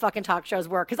those fucking talk shows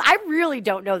work, because I really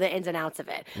don't know the ins and outs of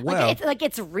it. Well,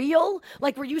 it's real.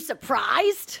 Like, were you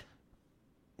surprised?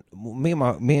 Me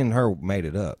and her made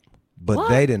it up, but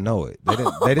they didn't know it. They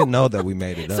didn't know that we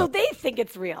made it up. So they think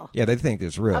it's real. Yeah, they think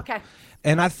it's real. Okay.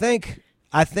 And I think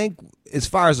as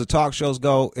far as the talk shows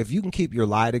go, if you can keep your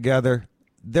lie together,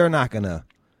 they're not gonna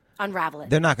unravel it.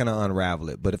 They're not gonna unravel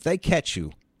it. But if they catch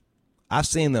you, I've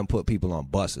seen them put people on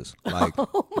buses. Like,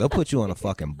 they'll put you on a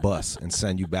fucking bus and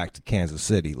send you back to Kansas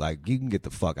City. Like, you can get the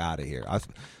fuck out of here.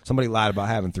 Somebody lied about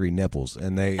having 3 nipples,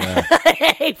 and they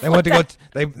they went to go.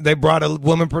 They brought a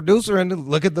woman producer in to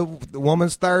look at the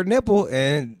woman's 3rd nipple,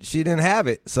 and she didn't have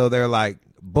it. So they're like,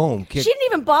 boom. She didn't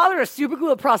even bother to super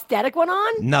glue a prosthetic one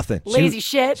on? Nothing. Lazy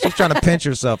shit. She's trying to pinch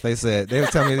herself, they said. They were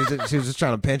telling me she was just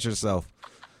trying to pinch herself.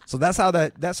 So that's how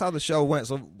the show went.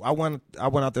 So I went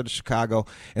out there to Chicago,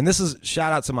 and this is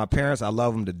shout out to my parents. I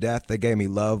love them to death. They gave me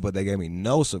love, but they gave me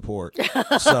no support.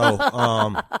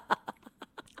 So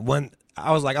when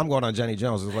I was like, I'm going on Jenny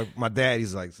Jones, it was like my dad.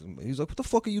 He's like, what the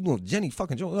fuck are you doing, Jenny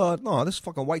fucking Jones? No, this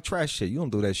fucking white trash shit. You don't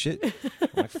do that shit. I'm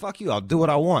like, fuck you. I'll do what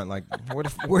I want. Like,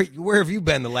 where have you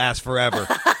been the last forever?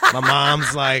 My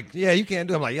mom's like, yeah, you can't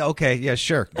do it. I'm like, yeah, okay, yeah,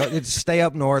 sure. Just stay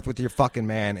up north with your fucking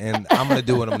man, and I'm gonna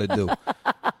do what I'm gonna do.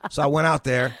 So I went out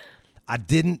there. I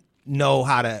didn't know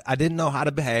how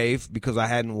to behave because I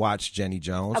hadn't watched Jenny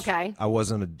Jones. Okay. I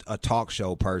wasn't a talk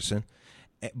show person,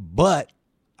 but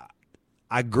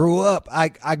I grew up.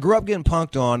 I grew up getting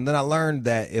punked on. Then I learned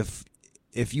that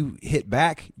if you hit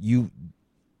back,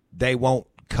 they won't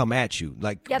come at you.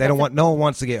 Like, they don't want. No one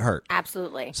wants to get hurt.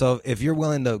 Absolutely. So if you're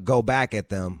willing to go back at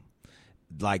them,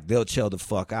 like, they'll chill the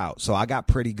fuck out. So I got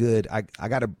pretty good. I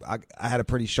had a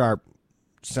pretty sharp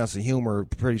sense of humor,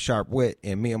 pretty sharp wit,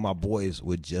 and me and my boys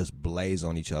would just blaze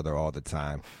on each other all the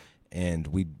time. And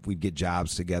we'd get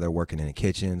jobs together working in the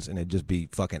kitchens, and it'd just be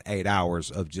fucking 8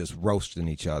 hours of just roasting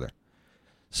each other.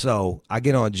 So I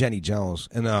get on Jenny Jones,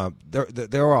 and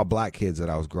they were all black kids that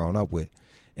I was growing up with.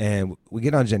 And we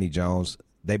get on Jenny Jones.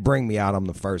 They bring me out. I'm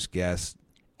the first guest.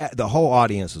 The whole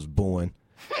audience is booing.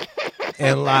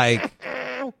 And, like,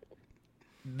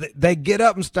 they get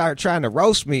up and start trying to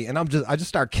roast me, and I just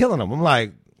start killing them. I'm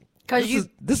like,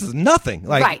 this is nothing.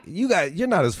 Like, right. You're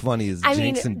not as funny as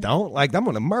Jinx and Don't. Like, I'm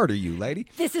gonna murder you, lady.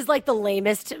 This is like the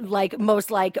lamest, like, most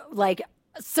like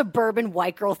suburban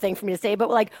white girl thing for me to say, but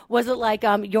like, was it like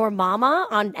Your Mama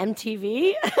on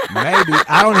MTV? Maybe.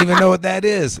 I don't even know what that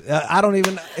is.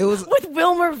 It was with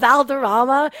Wilmer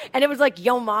Valderrama, and it was like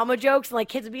Yo Mama jokes, and like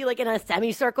kids would be like in a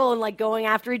semicircle and like going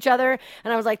after each other,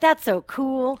 and I was like, that's so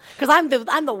cool, because I'm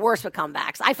the worst with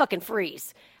comebacks. I fucking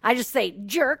freeze. I just say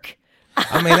jerk.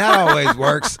 I mean, that always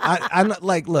works. I'm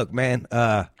like, look, man,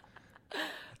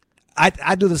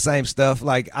 I do the same stuff.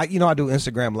 Like, I do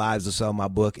Instagram lives to sell my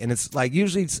book, and it's like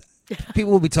usually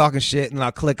people will be talking shit, and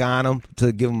I'll click on them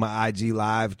to give them my IG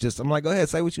live. I'm like, go ahead,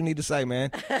 say what you need to say,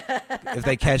 man. If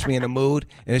they catch me in the mood,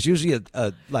 and it's usually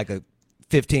a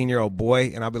 15-year-old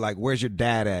boy, and I'll be like, where's your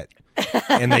dad at?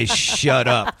 And they shut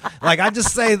up. Like,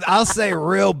 I'll say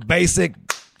real basic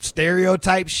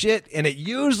stereotype shit, and it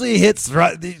usually hits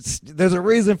right. There's a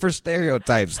reason for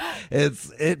stereotypes.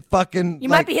 It fucking. You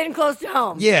might be hitting close to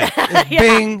home. Yeah, yeah.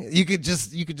 Bing. You could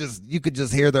just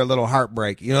hear their little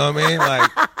heartbreak. You know what I mean?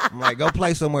 Like, I'm like, go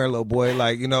play somewhere, little boy.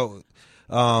 Like,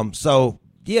 So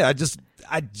yeah, I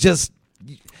just.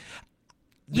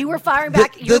 You were firing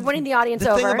back. You were winning the audience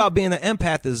over. The thing about being an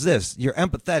empath is this: you're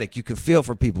empathetic. You can feel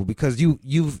for people because you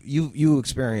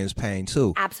experience pain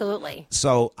too. Absolutely.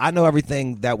 So I know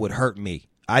everything that would hurt me.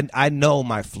 I know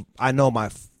my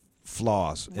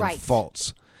flaws and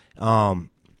faults.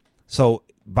 So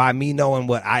by me knowing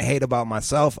what I hate about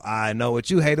myself, I know what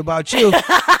you hate about you,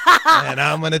 and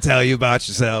I'm gonna tell you about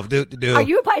yourself. Are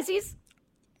you a Pisces?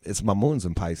 It's my moon's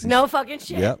in Pisces. No fucking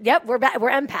shit. Yep, we're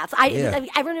empaths.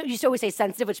 Everyone used to always say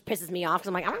sensitive, which pisses me off because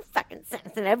I'm like, I'm fucking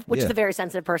sensitive, which is a very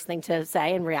sensitive person thing to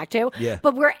say and react to. Yeah.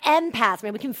 But we're empaths,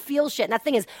 man. We can feel shit, and that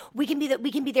thing is, we can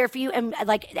be there for you and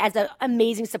like as an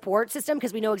amazing support system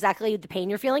because we know exactly the pain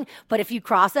you're feeling. But if you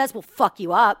cross us, we'll fuck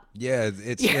you up. Yeah,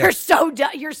 you're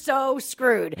so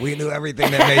screwed. We knew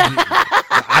everything that made you.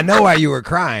 I know why you were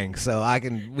crying, so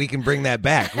we can bring that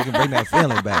back. We can bring that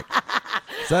feeling back.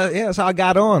 So yeah, that's how I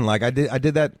got on. Like I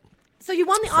did that. So you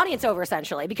won the audience over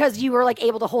essentially because you were like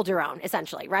able to hold your own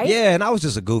essentially, right? Yeah, and I was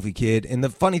just a goofy kid. And the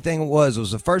funny thing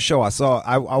was the first show I saw.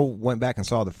 I went back and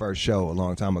saw the first show a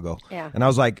long time ago. Yeah. And I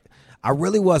was like, I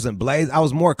really wasn't blazed. I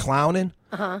was more clowning.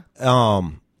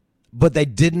 But they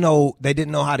didn't know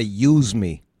how to use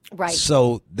me. Right.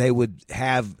 So they would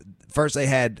they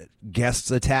had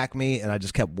guests attack me, and I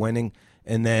just kept winning,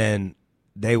 and then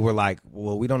they were like,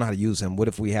 well, we don't know how to use him. What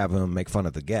if we have him make fun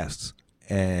of the guests?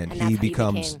 And he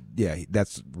becomes,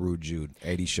 that's Rude Jude,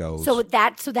 80 shows. So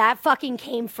that fucking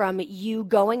came from you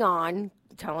going on,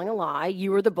 telling a lie.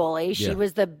 You were the bully. She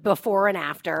was the before and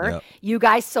after. Yep. You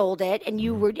guys sold it, and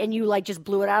you like just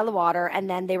blew it out of the water. And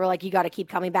then they were like, you got to keep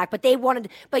coming back. But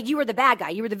you were the bad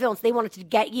guy. You were the villain. So they wanted to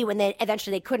get you, and then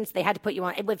eventually they couldn't. So they had to put you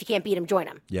on. If you can't beat him, join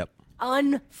him. Yep.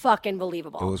 Unfucking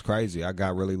believable. It was crazy. I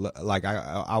got really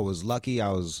I was lucky. I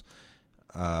was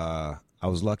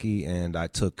lucky, and I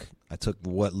took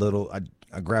what little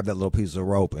I grabbed that little piece of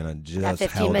rope and I just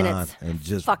held on and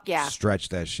just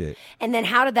stretched that shit. And then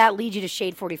how did that lead you to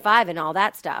Shade 45 and all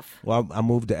that stuff? Well, I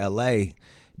moved to LA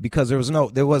because there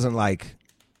wasn't like,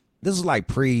 this is like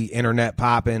pre-internet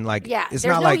popping. Like, it's there's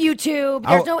not no like YouTube,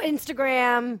 there's no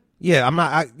Instagram. Yeah, I'm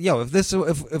not.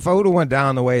 If I would have went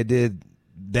down the way it did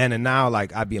then and now,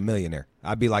 like, I'd be a millionaire.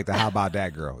 I'd be like the How About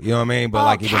That girl. You know what I mean? But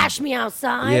like, Cash Me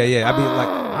Outside. Yeah. I'd be like,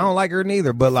 I don't like her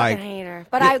neither, but like, I hate her,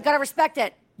 but I gotta respect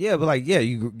it. Yeah, but like,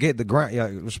 you get the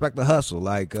grind. Respect the hustle.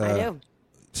 Like, I do.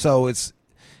 So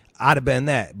I'd have been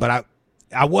that, but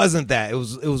I wasn't that. It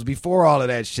was before all of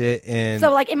that shit. And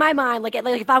so, like, in my mind, like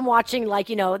if I'm watching, like,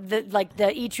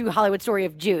 the E True Hollywood story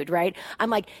of Jude, right?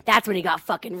 I'm like, that's when he got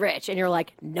fucking rich, and you're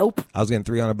like, nope. I was getting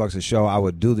 $300 a show. I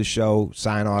would do the show,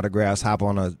 sign autographs, hop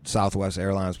on a Southwest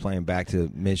Airlines plane back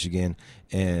to Michigan,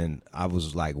 and I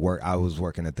was like, I was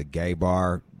working at the gay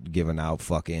bar, giving out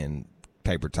fucking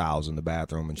paper towels in the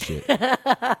bathroom and shit.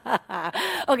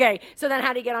 Okay, so then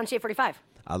how do you get on Shade 45?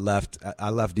 I left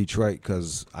Detroit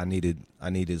because I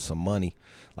needed some money.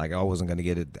 Like, I wasn't gonna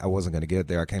get it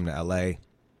there. I came to LA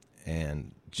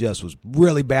and just was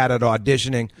really bad at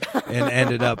auditioning and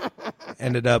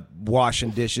ended up washing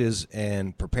dishes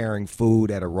and preparing food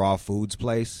at a raw foods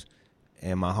place.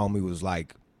 And my homie was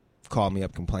like, called me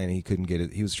up complaining he couldn't get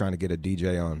it. He was trying to get a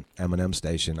DJ on Eminem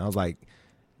station. I was like,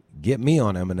 get me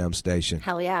on Eminem station.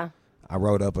 Hell yeah. I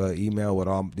wrote up an email with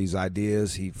all these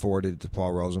ideas. He forwarded it to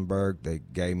Paul Rosenberg. They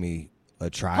gave me a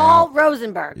tryout. Paul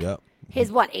Rosenberg. Yep.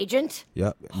 His what, agent?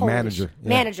 Yep. Holy Manager. Yeah.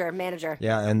 Manager.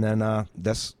 Yeah, and then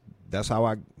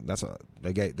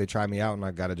they tried me out and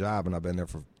I got a job, and I've been there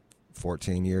for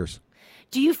 14 years.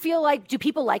 Do you feel like, do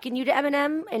people liken you to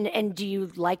Eminem, and do you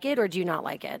like it or do you not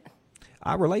like it?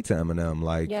 I relate to Eminem.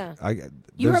 Like, yeah.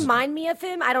 You remind me of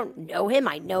him. I don't know him.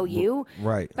 I know you.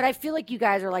 Right. But I feel like you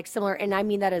guys are like similar, and I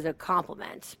mean that as a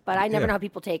compliment. But I never know how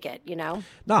people take it, you know?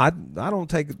 No, I don't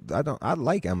take it. I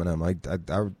like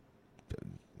Eminem.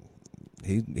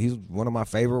 He's one of my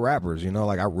favorite rappers, you know?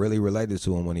 Like, I really related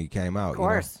to him when he came out. Of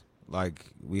course. You know? Like,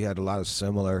 we had a lot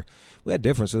of we had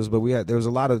differences, but there was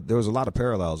a lot of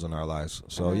parallels in our lives.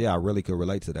 So yeah, I really could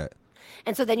relate to that.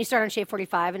 And so then you start on Shade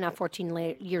 45, and now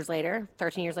 13 years later,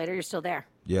 you're still there.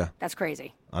 Yeah. That's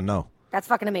crazy. I know. That's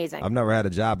fucking amazing. I've never had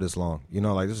a job this long. You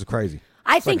know, like, this is crazy.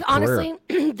 I think, honestly,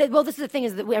 well, this is the thing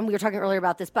is that, and we were talking earlier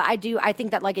about this, but I think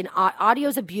that, like, audio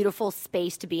is a beautiful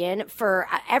space to be in for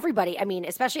everybody. I mean,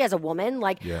 especially as a woman,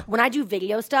 like, when I do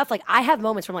video stuff, like, I have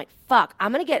moments where I'm like, fuck,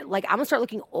 I'm going to start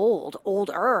looking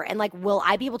older. And, like, will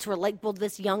I be able to relate? Will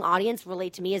this young audience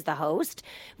relate to me as the host?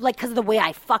 Like, because of the way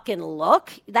I fucking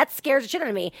look? That scares the shit out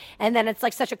of me. And then it's,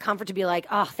 like, such a comfort to be like,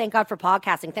 oh, thank God for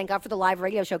podcasting. Thank God for the live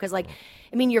radio show. Because, like,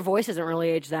 I mean, your voice hasn't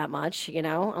really aged that much, you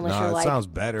know? Unless you're, like, sounds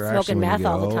better, smoking meth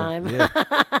all the time. Yeah.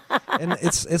 And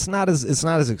it's not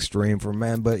as extreme for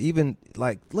men, but even,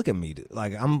 like, look at me,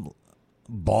 like, I'm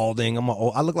balding.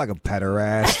 I look like a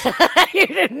pederast. You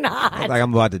did not. I look like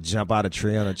I'm about to jump out a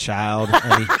tree on a child at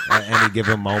any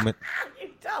given moment. You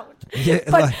don't. Yeah,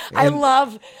 but like,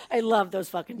 I love those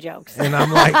fucking jokes. And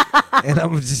I'm like,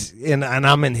 and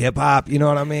I'm in hip hop. You know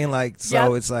what I mean? Like,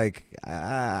 so It's like,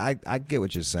 I get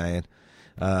what you're saying.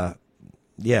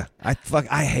 Yeah,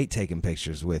 I hate taking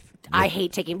pictures with. I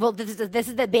hate taking. Well, this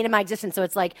is the bane of my existence. So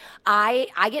it's like I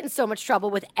get in so much trouble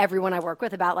with everyone I work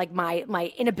with about, like,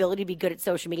 my inability to be good at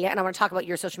social media. And I want to talk about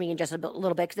your social media in just a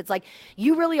little bit, because it's like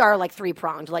you really are, like,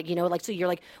 3-pronged. Like, you know, like, so you're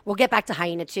like, we'll get back to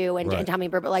Hyena too and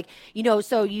Hummingbird, but, like, you know,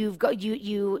 so you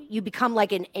become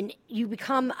like you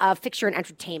become a fixture in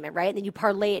entertainment, right? And then you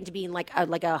parlay it into being like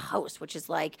a host, which is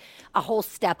like a whole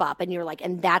step up. And you're like,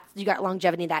 and that's, you got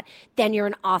longevity in that. Then you're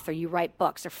an author. You write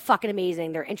books. They're fucking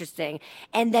amazing. They're interesting.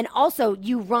 And then also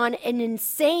you run an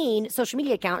insane social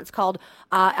media account. It's called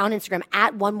on Instagram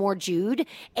 @OneMoreJude,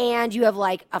 and you have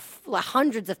like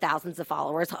hundreds of thousands of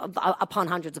followers upon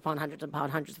hundreds of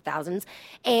thousands,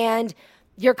 and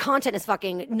your content is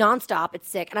fucking nonstop. It's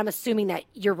sick, and I'm assuming that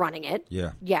you're running it.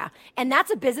 Yeah, and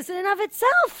that's a business in and of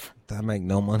itself. I make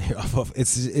no money off of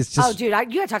it's just. Oh, dude, you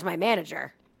gotta talk to my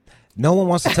manager. No one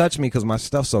wants to touch me because my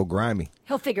stuff's so grimy.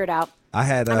 He'll figure it out.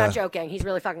 I'm not joking. He's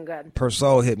really fucking good.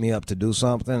 Perso hit me up to do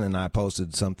something, and I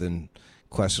posted something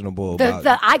questionable about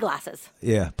the eyeglasses.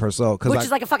 Yeah, Perso, which is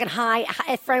like a fucking high.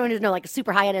 For anyone who doesn't know, like a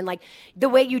super high end, and like the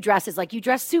way you dress is like you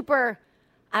dress super.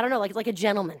 I don't know, like a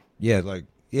gentleman. Yeah,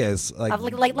 it's like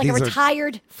a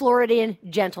retired Floridian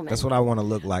gentleman. That's what I want to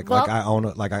look like. Well,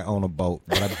 like I own a boat,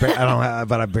 but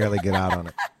I barely get out on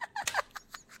it.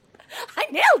 I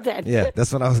nailed it. Yeah,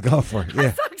 that's what I was going for. Yeah.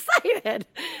 I'm so excited. good.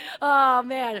 Oh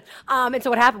man. And so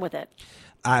what happened with it?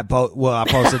 I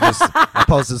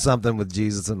posted something with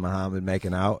Jesus and Muhammad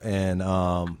making out, and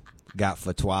got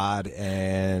fatwa'd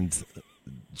and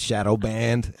shadow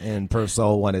banned, and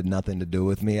Perso wanted nothing to do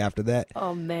with me after that.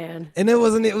 Oh man. And it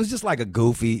was just like a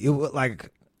goofy. It was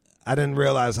like, I didn't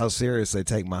realize how serious they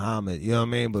take Muhammad. You know what I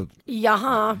mean? But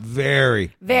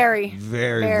very.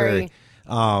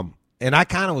 And I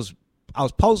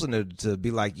was posting it to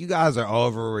be like, you guys are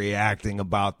overreacting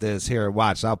about this. Here,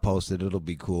 watch, I'll post it. It'll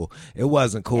be cool. It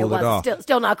wasn't cool at all.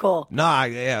 Still not cool. No,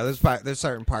 there's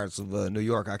certain parts of New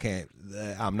York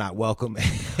I'm not welcome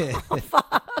at. Oh,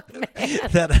 fuck, man.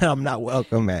 That I'm not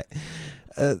welcome at.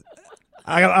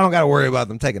 I don't got to worry about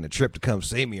them taking a trip to come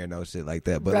see me or no shit like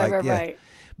that. But right.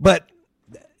 But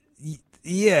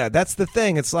yeah, that's the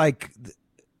thing. It's like,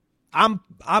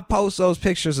 I post those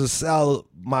pictures to sell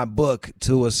my book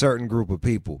to a certain group of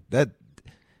people.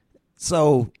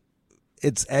 So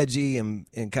it's edgy and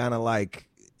kind of like,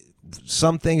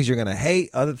 some things you're gonna hate,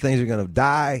 other things you're gonna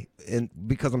die, and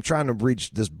because I'm trying to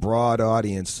reach this broad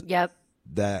audience. Yep.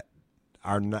 That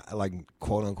are not, like,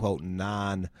 quote unquote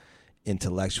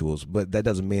non-intellectuals, but that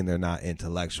doesn't mean they're not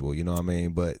intellectual. You know what I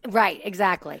mean? But right,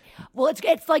 exactly. Well,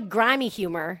 it's like grimy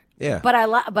humor. Yeah. But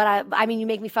I mean, you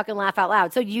make me fucking laugh out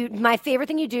loud. So my favorite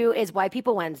thing you do is White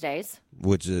People Wednesdays,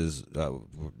 which is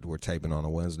we're taping on a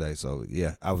Wednesday. So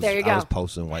yeah, I was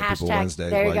posting White People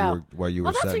Wednesdays while you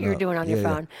were. Well, that's what you're doing on your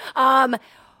phone.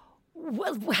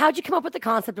 How'd you come up with the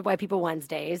concept of White People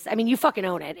Wednesdays? I mean, you fucking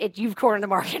own it. You've cornered the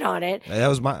market on it. That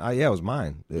was my. It was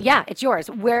mine. Yeah, it's yours.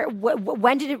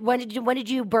 When did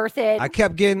you birth it? I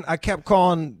kept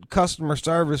calling customer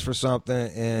service for something,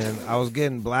 and I was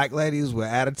getting black ladies with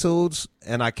attitudes,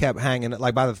 and I kept hanging.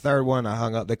 Like, by the third one, I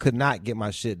hung up. They could not get my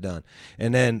shit done,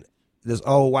 and then this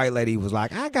old white lady was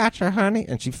like, "I got you, honey,"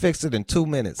 and she fixed it in 2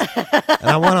 minutes. And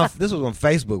I went on. This was when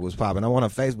Facebook was popping. I went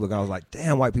on Facebook. And I was like,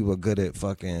 "Damn, white people are good at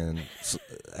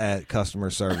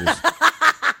customer service."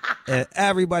 And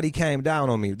everybody came down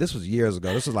on me. This was years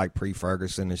ago. This was like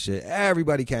pre-Ferguson and shit.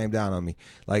 Everybody came down on me.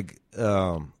 Like,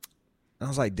 I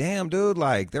was like, "Damn, dude!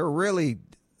 Like, they're really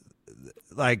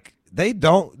like." They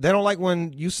don't like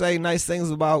when you say nice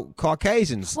things about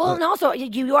Caucasians. Well, and also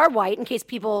you are white, in case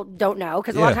people don't know,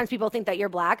 because a lot of times people think that you're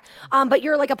black. But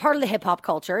you're like a part of the hip hop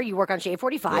culture. You work on Shade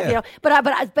 45, you know. But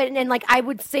and like, I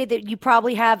would say that you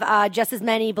probably have just as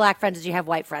many black friends as you have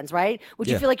white friends, right? Would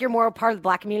you feel like you're more a part of the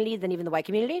black community than even the white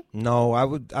community? No,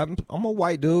 I'm a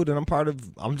white dude, and I'm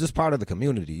just part of the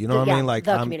the You know what I mean? Like,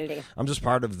 community. I'm just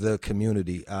part of the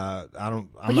community. But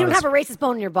you don't have a racist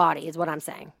bone in your body, is what I'm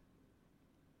saying.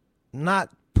 Not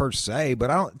per se, but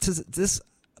I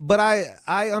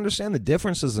understand the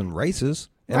differences in races,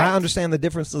 and I understand the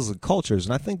differences in cultures,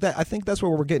 and I think that's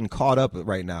where we're getting caught up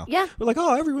right now. Yeah, we're like,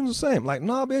 oh, everyone's the same. Like,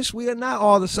 no, bitch, we are not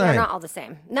all the same. We're not all the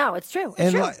same. No, it's true.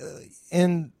 It's true.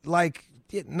 And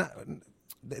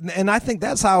I think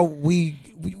that's how we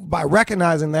by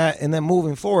recognizing that and then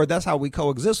moving forward, that's how we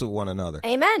coexist with one another.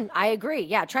 Amen. I agree.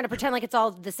 Yeah, trying to pretend like it's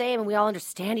all the same and we all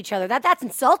understand each other. That's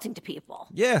insulting to people.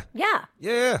 Yeah. Yeah.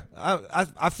 Yeah.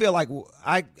 I feel like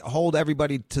I hold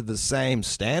everybody to the same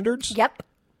standards. Yep.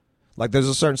 Like, there's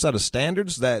a certain set of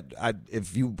standards that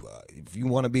if you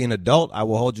want to be an adult, I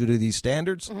will hold you to these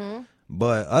standards. Mm-hmm.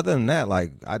 But other than that,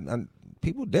 like,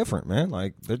 people different, man.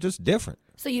 Like, they're just different.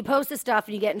 So you post this stuff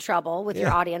and you get in trouble with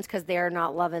your audience because they're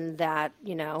not loving that,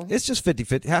 you know. It's just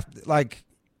 50-50.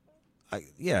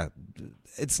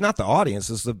 It's not the audience.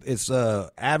 It's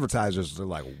advertisers. They're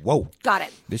like, whoa, got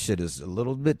it. This shit is a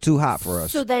little bit too hot for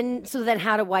us. So then,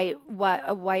 how do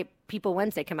White People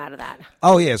Wednesday come out of that?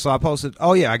 Oh yeah, so I posted.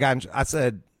 Oh yeah,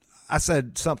 I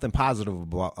said something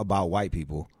positive about white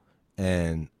people,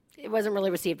 and it wasn't really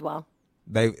received well.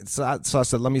 So I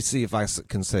said, let me see if I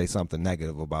can say something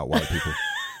negative about white people.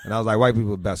 And I was like, white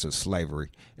people are best at slavery.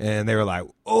 And they were like,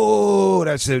 oh,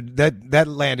 that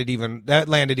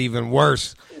landed even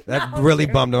worse. That really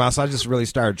bummed them out. So I just really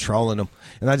started trolling them.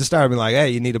 And I just started being like,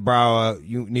 hey, you need to borrow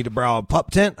a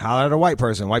pup tent? Holler at a white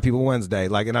person. White People Wednesday.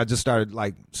 Like, and I just started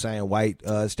like saying white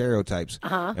stereotypes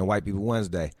and White People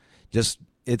Wednesday.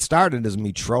 It started as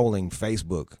me trolling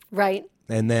Facebook. Right.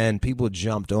 And then people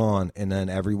jumped on, and then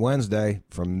every Wednesday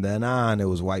from then on, it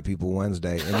was White People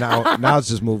Wednesday, and now it's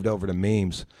just moved over to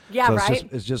memes. Yeah, so right.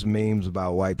 It's just memes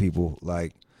about white people,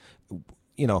 like,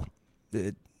 you know,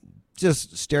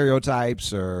 just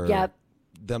stereotypes or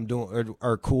them doing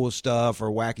or cool stuff or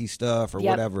wacky stuff or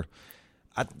whatever.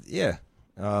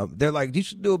 They're like, you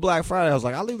should do a Black Friday. I was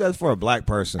like, I'll leave that for a black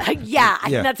person. Yeah, I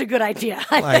think that's a good idea.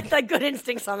 I got good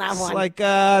instincts on that one. Like,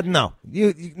 no,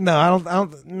 no, I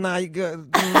don't, nah, you good,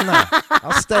 nah.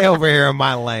 I'll stay over here in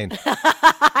my lane.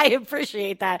 I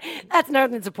appreciate that. That's another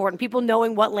thing that's important. People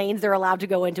knowing what lanes they're allowed to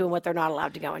go into and what they're not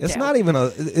allowed to go into. It's not even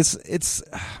it's.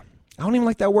 I don't even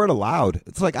like that word allowed.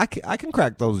 It's like I can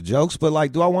crack those jokes, but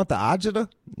like, do I want the agita?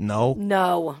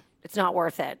 No, it's not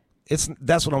worth it.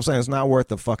 That's what I'm saying. It's not worth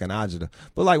the fucking agita.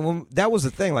 But like, when that was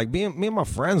the thing. Like, me and my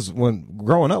friends when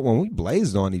growing up, when we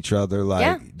blazed on each other,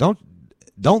 like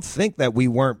don't think that we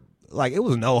weren't, like, it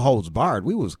was no holds barred.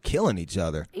 We was killing each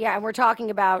other. Yeah, and we're talking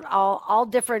about all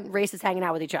different races hanging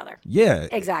out with each other. Yeah,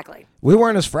 exactly. We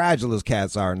weren't as fragile as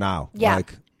cats are now. Yeah.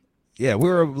 Like, yeah, we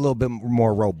were a little bit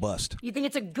more robust. You think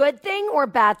it's a good thing or a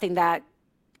bad thing that,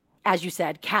 as you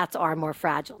said, cats are more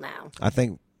fragile now? I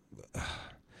think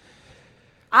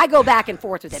I go back and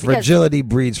forth with it. Fragility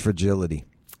breeds fragility.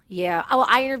 Yeah. Oh,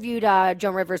 I interviewed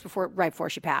Joan Rivers right before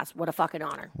she passed. What a fucking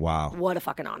honor. Wow. What a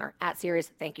fucking honor. At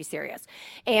Sirius, thank you, Sirius.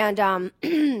 And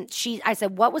I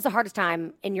said, what was the hardest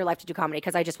time in your life to do comedy?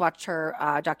 Because I just watched her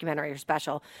documentary, her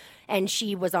special, and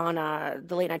she was on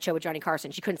the Late Night Show with Johnny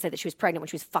Carson. She couldn't say that she was pregnant when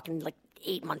she was fucking like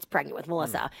 8 months pregnant with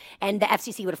Melissa. And the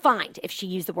FCC would have fined if she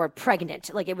used the word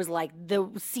pregnant. Like, it was like the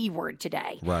C word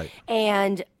today. Right.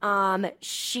 And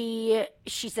she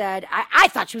said, I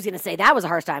thought she was going to say that was the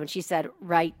hardest time. And she said,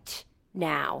 right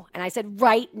now. And I said,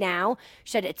 right now?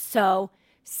 She said, it's so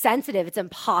sensitive. It's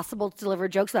impossible to deliver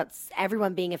jokes without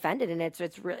everyone being offended. And it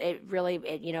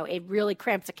really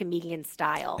cramps a comedian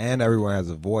style. And everyone has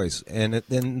a voice. And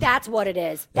that's what it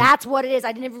is. That's what it is.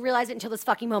 I didn't even realize it until this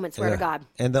fucking moment, swear to God.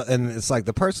 And it's like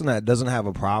the person that doesn't have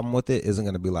a problem with it isn't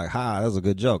going to be like, that was a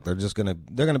good joke. They're just going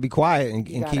to be quiet and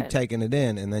keep taking it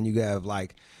in. And then you have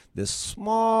like this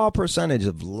small percentage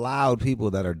of loud people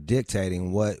that are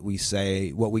dictating what we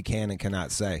say, what we can and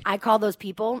cannot say. I call those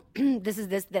people,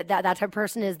 that type of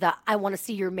person is the I want to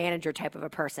see your manager type of a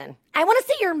person. I want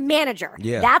to see your manager.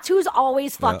 Yeah. That's who's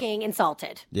always fucking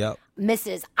insulted. Yep.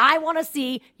 Mrs. I want to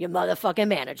see your motherfucking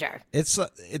manager. It's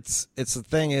the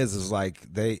thing is like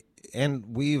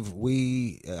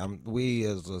we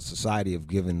as a society have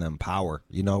given them power,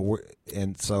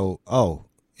 if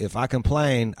I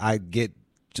complain, I get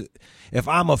if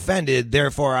I'm offended,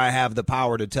 therefore I have the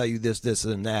power to tell you this,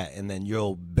 and that, and then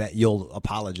you'll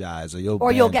apologize or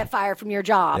you'll get fired from your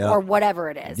job or whatever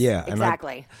it is. Yeah,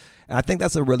 exactly. And I think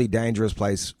that's a really dangerous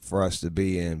place for us to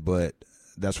be in, but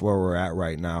that's where we're at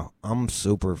right now. I'm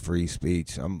super free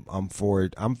speech. I'm for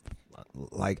it. I'm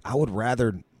like, I would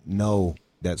rather know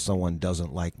that someone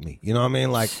doesn't like me. You know what I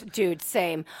mean? Like, dude,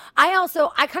 same. I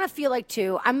kind of feel like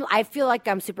too, I feel like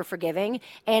I'm super forgiving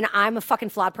and I'm a fucking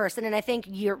flawed person. And I think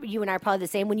you and I are probably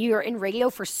the same. When you're in radio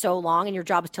for so long and your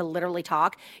job is to literally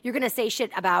talk, you're going to say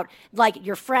shit about like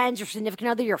your friends, your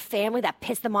significant other, your family that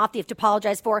pissed them off that you have to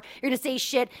apologize for. You're going to say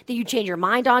shit that you change your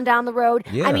mind on down the road.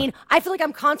 Yeah. I mean, I feel like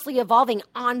I'm constantly evolving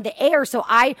on the air. So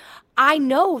I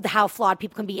know how flawed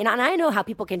people can be, and I know how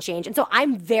people can change. And so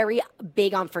I'm very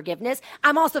big on forgiveness.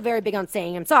 I'm also very big on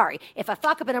saying I'm sorry. If I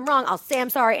fuck up and I'm wrong, I'll say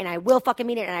I'm sorry, and I will fucking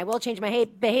mean it, and I will change my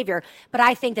behavior. But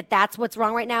I think that that's what's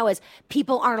wrong right now is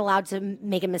people aren't allowed to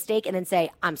make a mistake and then say,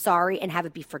 I'm sorry, and have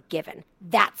it be forgiven.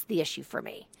 That's the issue for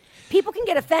me. People can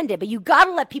get offended, but you got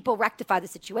to let people rectify the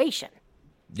situation.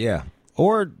 Yeah.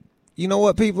 Or, you know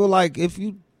what, people, like, if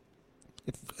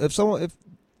someone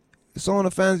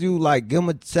offends you, like, give them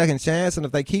a second chance, and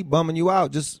if they keep bumming you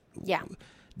out, there's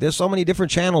so many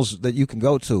different channels that you can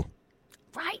go to.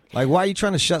 Right. Like, why are you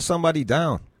trying to shut somebody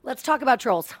down? Let's talk about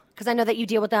trolls, because I know that you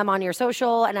deal with them on your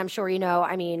social, and I'm sure you know.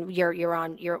 I mean,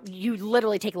 you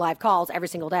literally take live calls every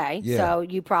single day, so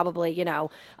you probably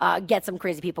get some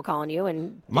crazy people calling you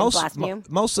and blasting you.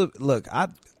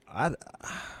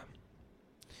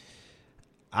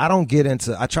 I don't get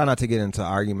into. I try not to get into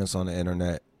arguments on the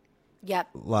internet. Yep.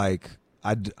 Like,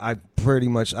 I pretty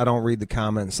much, I don't read the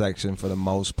comment section for the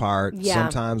most part. Yeah.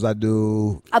 Sometimes I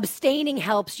do. Abstaining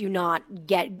helps you not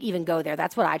even go there.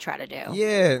 That's what I try to do.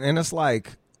 Yeah, and it's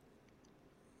like,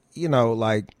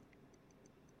 like,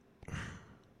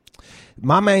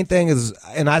 my main thing is,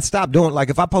 and I stopped doing,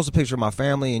 like, if I post a picture of my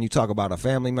family and you talk about a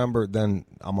family member, then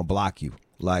I'm going to block you.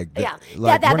 Like,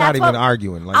 we're not even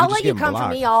arguing. Like, I'll let you come for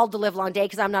me all the live long day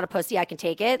because I'm not a pussy. I can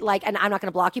take it. Like, and I'm not going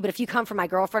to block you. But if you come for my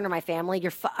girlfriend or my family,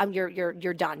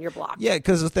 you're done. You're blocked. Yeah,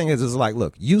 because the thing is like,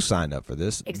 look, you signed up for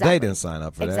this. Exactly. They didn't sign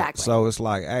up for that. Exactly. So it's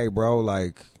like, hey, bro,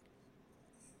 like,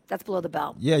 that's below the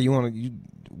belt. Yeah,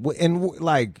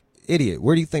 like, idiot,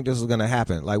 where do you think this is going to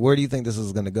happen? Like, where do you think this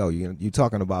is going to go? You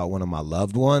talking about one of my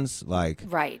loved ones? Like,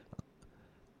 right.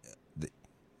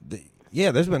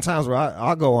 Yeah, there's been times where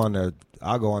I'll go on there.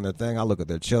 I'll go on their thing. I'll look at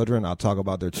their children. I'll talk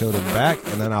about their children back,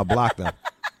 and then I'll block them.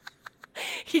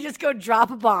 You just go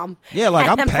drop a bomb. Yeah, like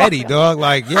I'm petty, dog.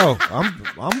 Like, yo,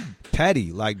 I'm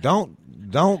petty. Like, don't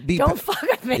fuck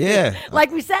with me. Yeah.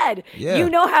 Like we said, you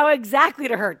know how exactly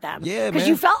to hurt them. Yeah, man. Because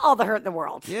you felt all the hurt in the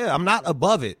world. Yeah, I'm not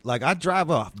above it. Like, I drive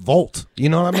a Volt. You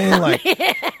know what I mean? Like,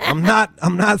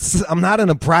 I'm not in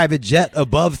a private jet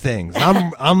above things.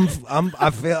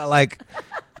 I feel like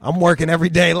I'm working every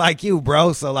day like you,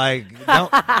 bro. So like,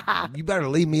 you better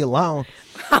leave me alone.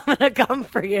 I'm gonna come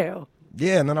for you.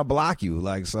 Yeah, and then I'll block you.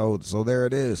 Like, so there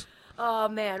it is. Oh,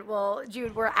 man. Well,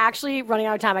 Jude, we're actually running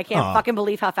out of time. I can't fucking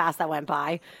believe how fast that went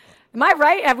by. Am I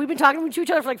right? Have we been talking to each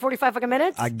other for like 45 fucking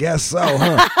minutes? I guess so,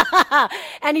 huh?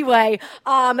 Anyway,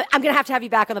 I'm going to have you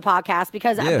back on the podcast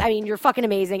because, I mean, you're fucking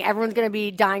amazing. Everyone's going to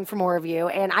be dying for more of you.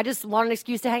 And I just want an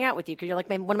excuse to hang out with you because you're like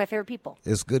one of my favorite people.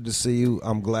 It's good to see you.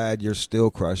 I'm glad you're still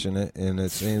crushing it. And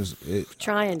it seems...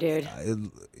 Trying, dude.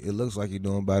 It looks like you're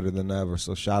doing better than ever.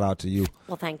 So shout out to you.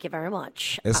 Well, thank you very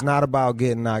much. It's not about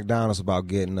getting knocked down. It's about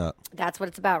getting up. That's what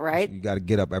it's about, right? You got to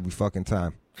get up every fucking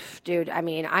time. Dude, I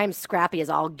mean, I'm scrappy as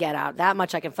all get out. That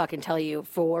much I can fucking tell you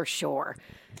for sure.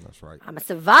 That's right. I'm a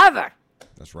survivor.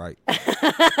 That's right.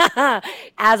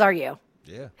 As are you.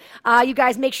 Yeah. You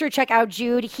guys, make sure to check out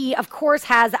Jude. He, of course,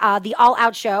 has the All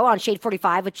Out Show on Shade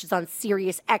 45, which is on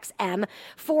Sirius XM,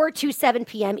 4 to 7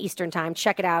 p.m. Eastern Time.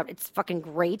 Check it out. It's fucking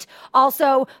great.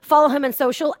 Also, follow him on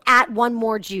social at One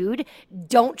More Jude.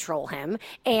 Don't troll him.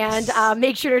 And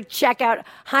make sure to check out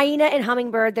Hyena and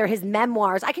Hummingbird. They're his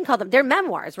memoirs. I can call them. They're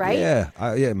memoirs, right?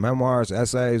 Yeah. Memoirs,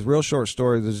 essays, real short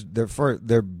stories.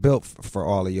 They're built for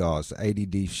all of y'all. It's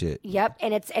ADD shit. Yep.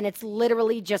 And it's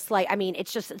literally just like, I mean,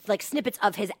 it's like snippets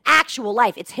of his actual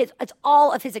life. It's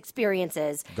all of his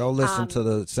experiences. Go listen to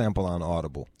the sample on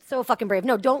Audible. So fucking brave.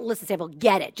 No, don't listen to sample.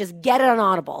 Get it. Just get it on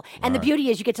Audible. And the beauty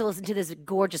is you get to listen to this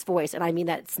gorgeous voice, and I mean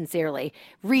that sincerely.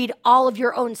 Read all of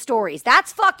your own stories.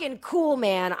 That's fucking cool,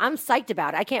 man. I'm psyched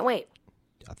about it. I can't wait.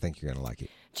 I think you're going to like it.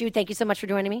 Jude, thank you so much for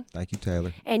joining me. Thank you,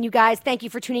 Taylor. And you guys, thank you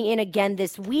for tuning in again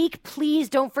this week. Please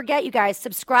don't forget, you guys,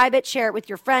 subscribe it, share it with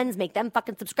your friends, make them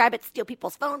fucking subscribe it, steal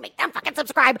people's phone, make them fucking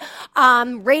subscribe.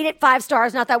 Rate it 5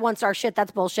 stars, not that 1-star shit,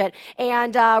 that's bullshit.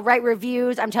 And write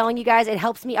reviews. I'm telling you guys, it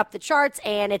helps me up the charts,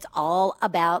 and it's all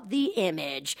about the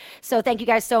image. So thank you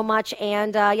guys so much.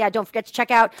 And don't forget to check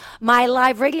out my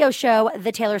live radio show,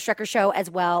 The Taylor Strecker Show, as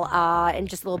well. In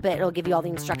just a little bit, it'll give you all the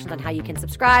instructions on how you can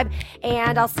subscribe.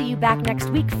 And I'll see you back next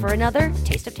week for another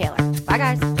Taste of Taylor. Bye,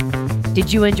 guys.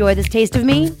 Did you enjoy this taste of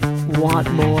me?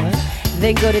 Want more?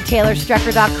 Then go to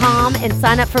TaylorStrecker.com and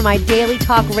sign up for my daily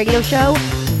talk radio show,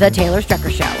 The Taylor Strecker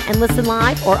Show, and listen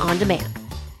live or on demand.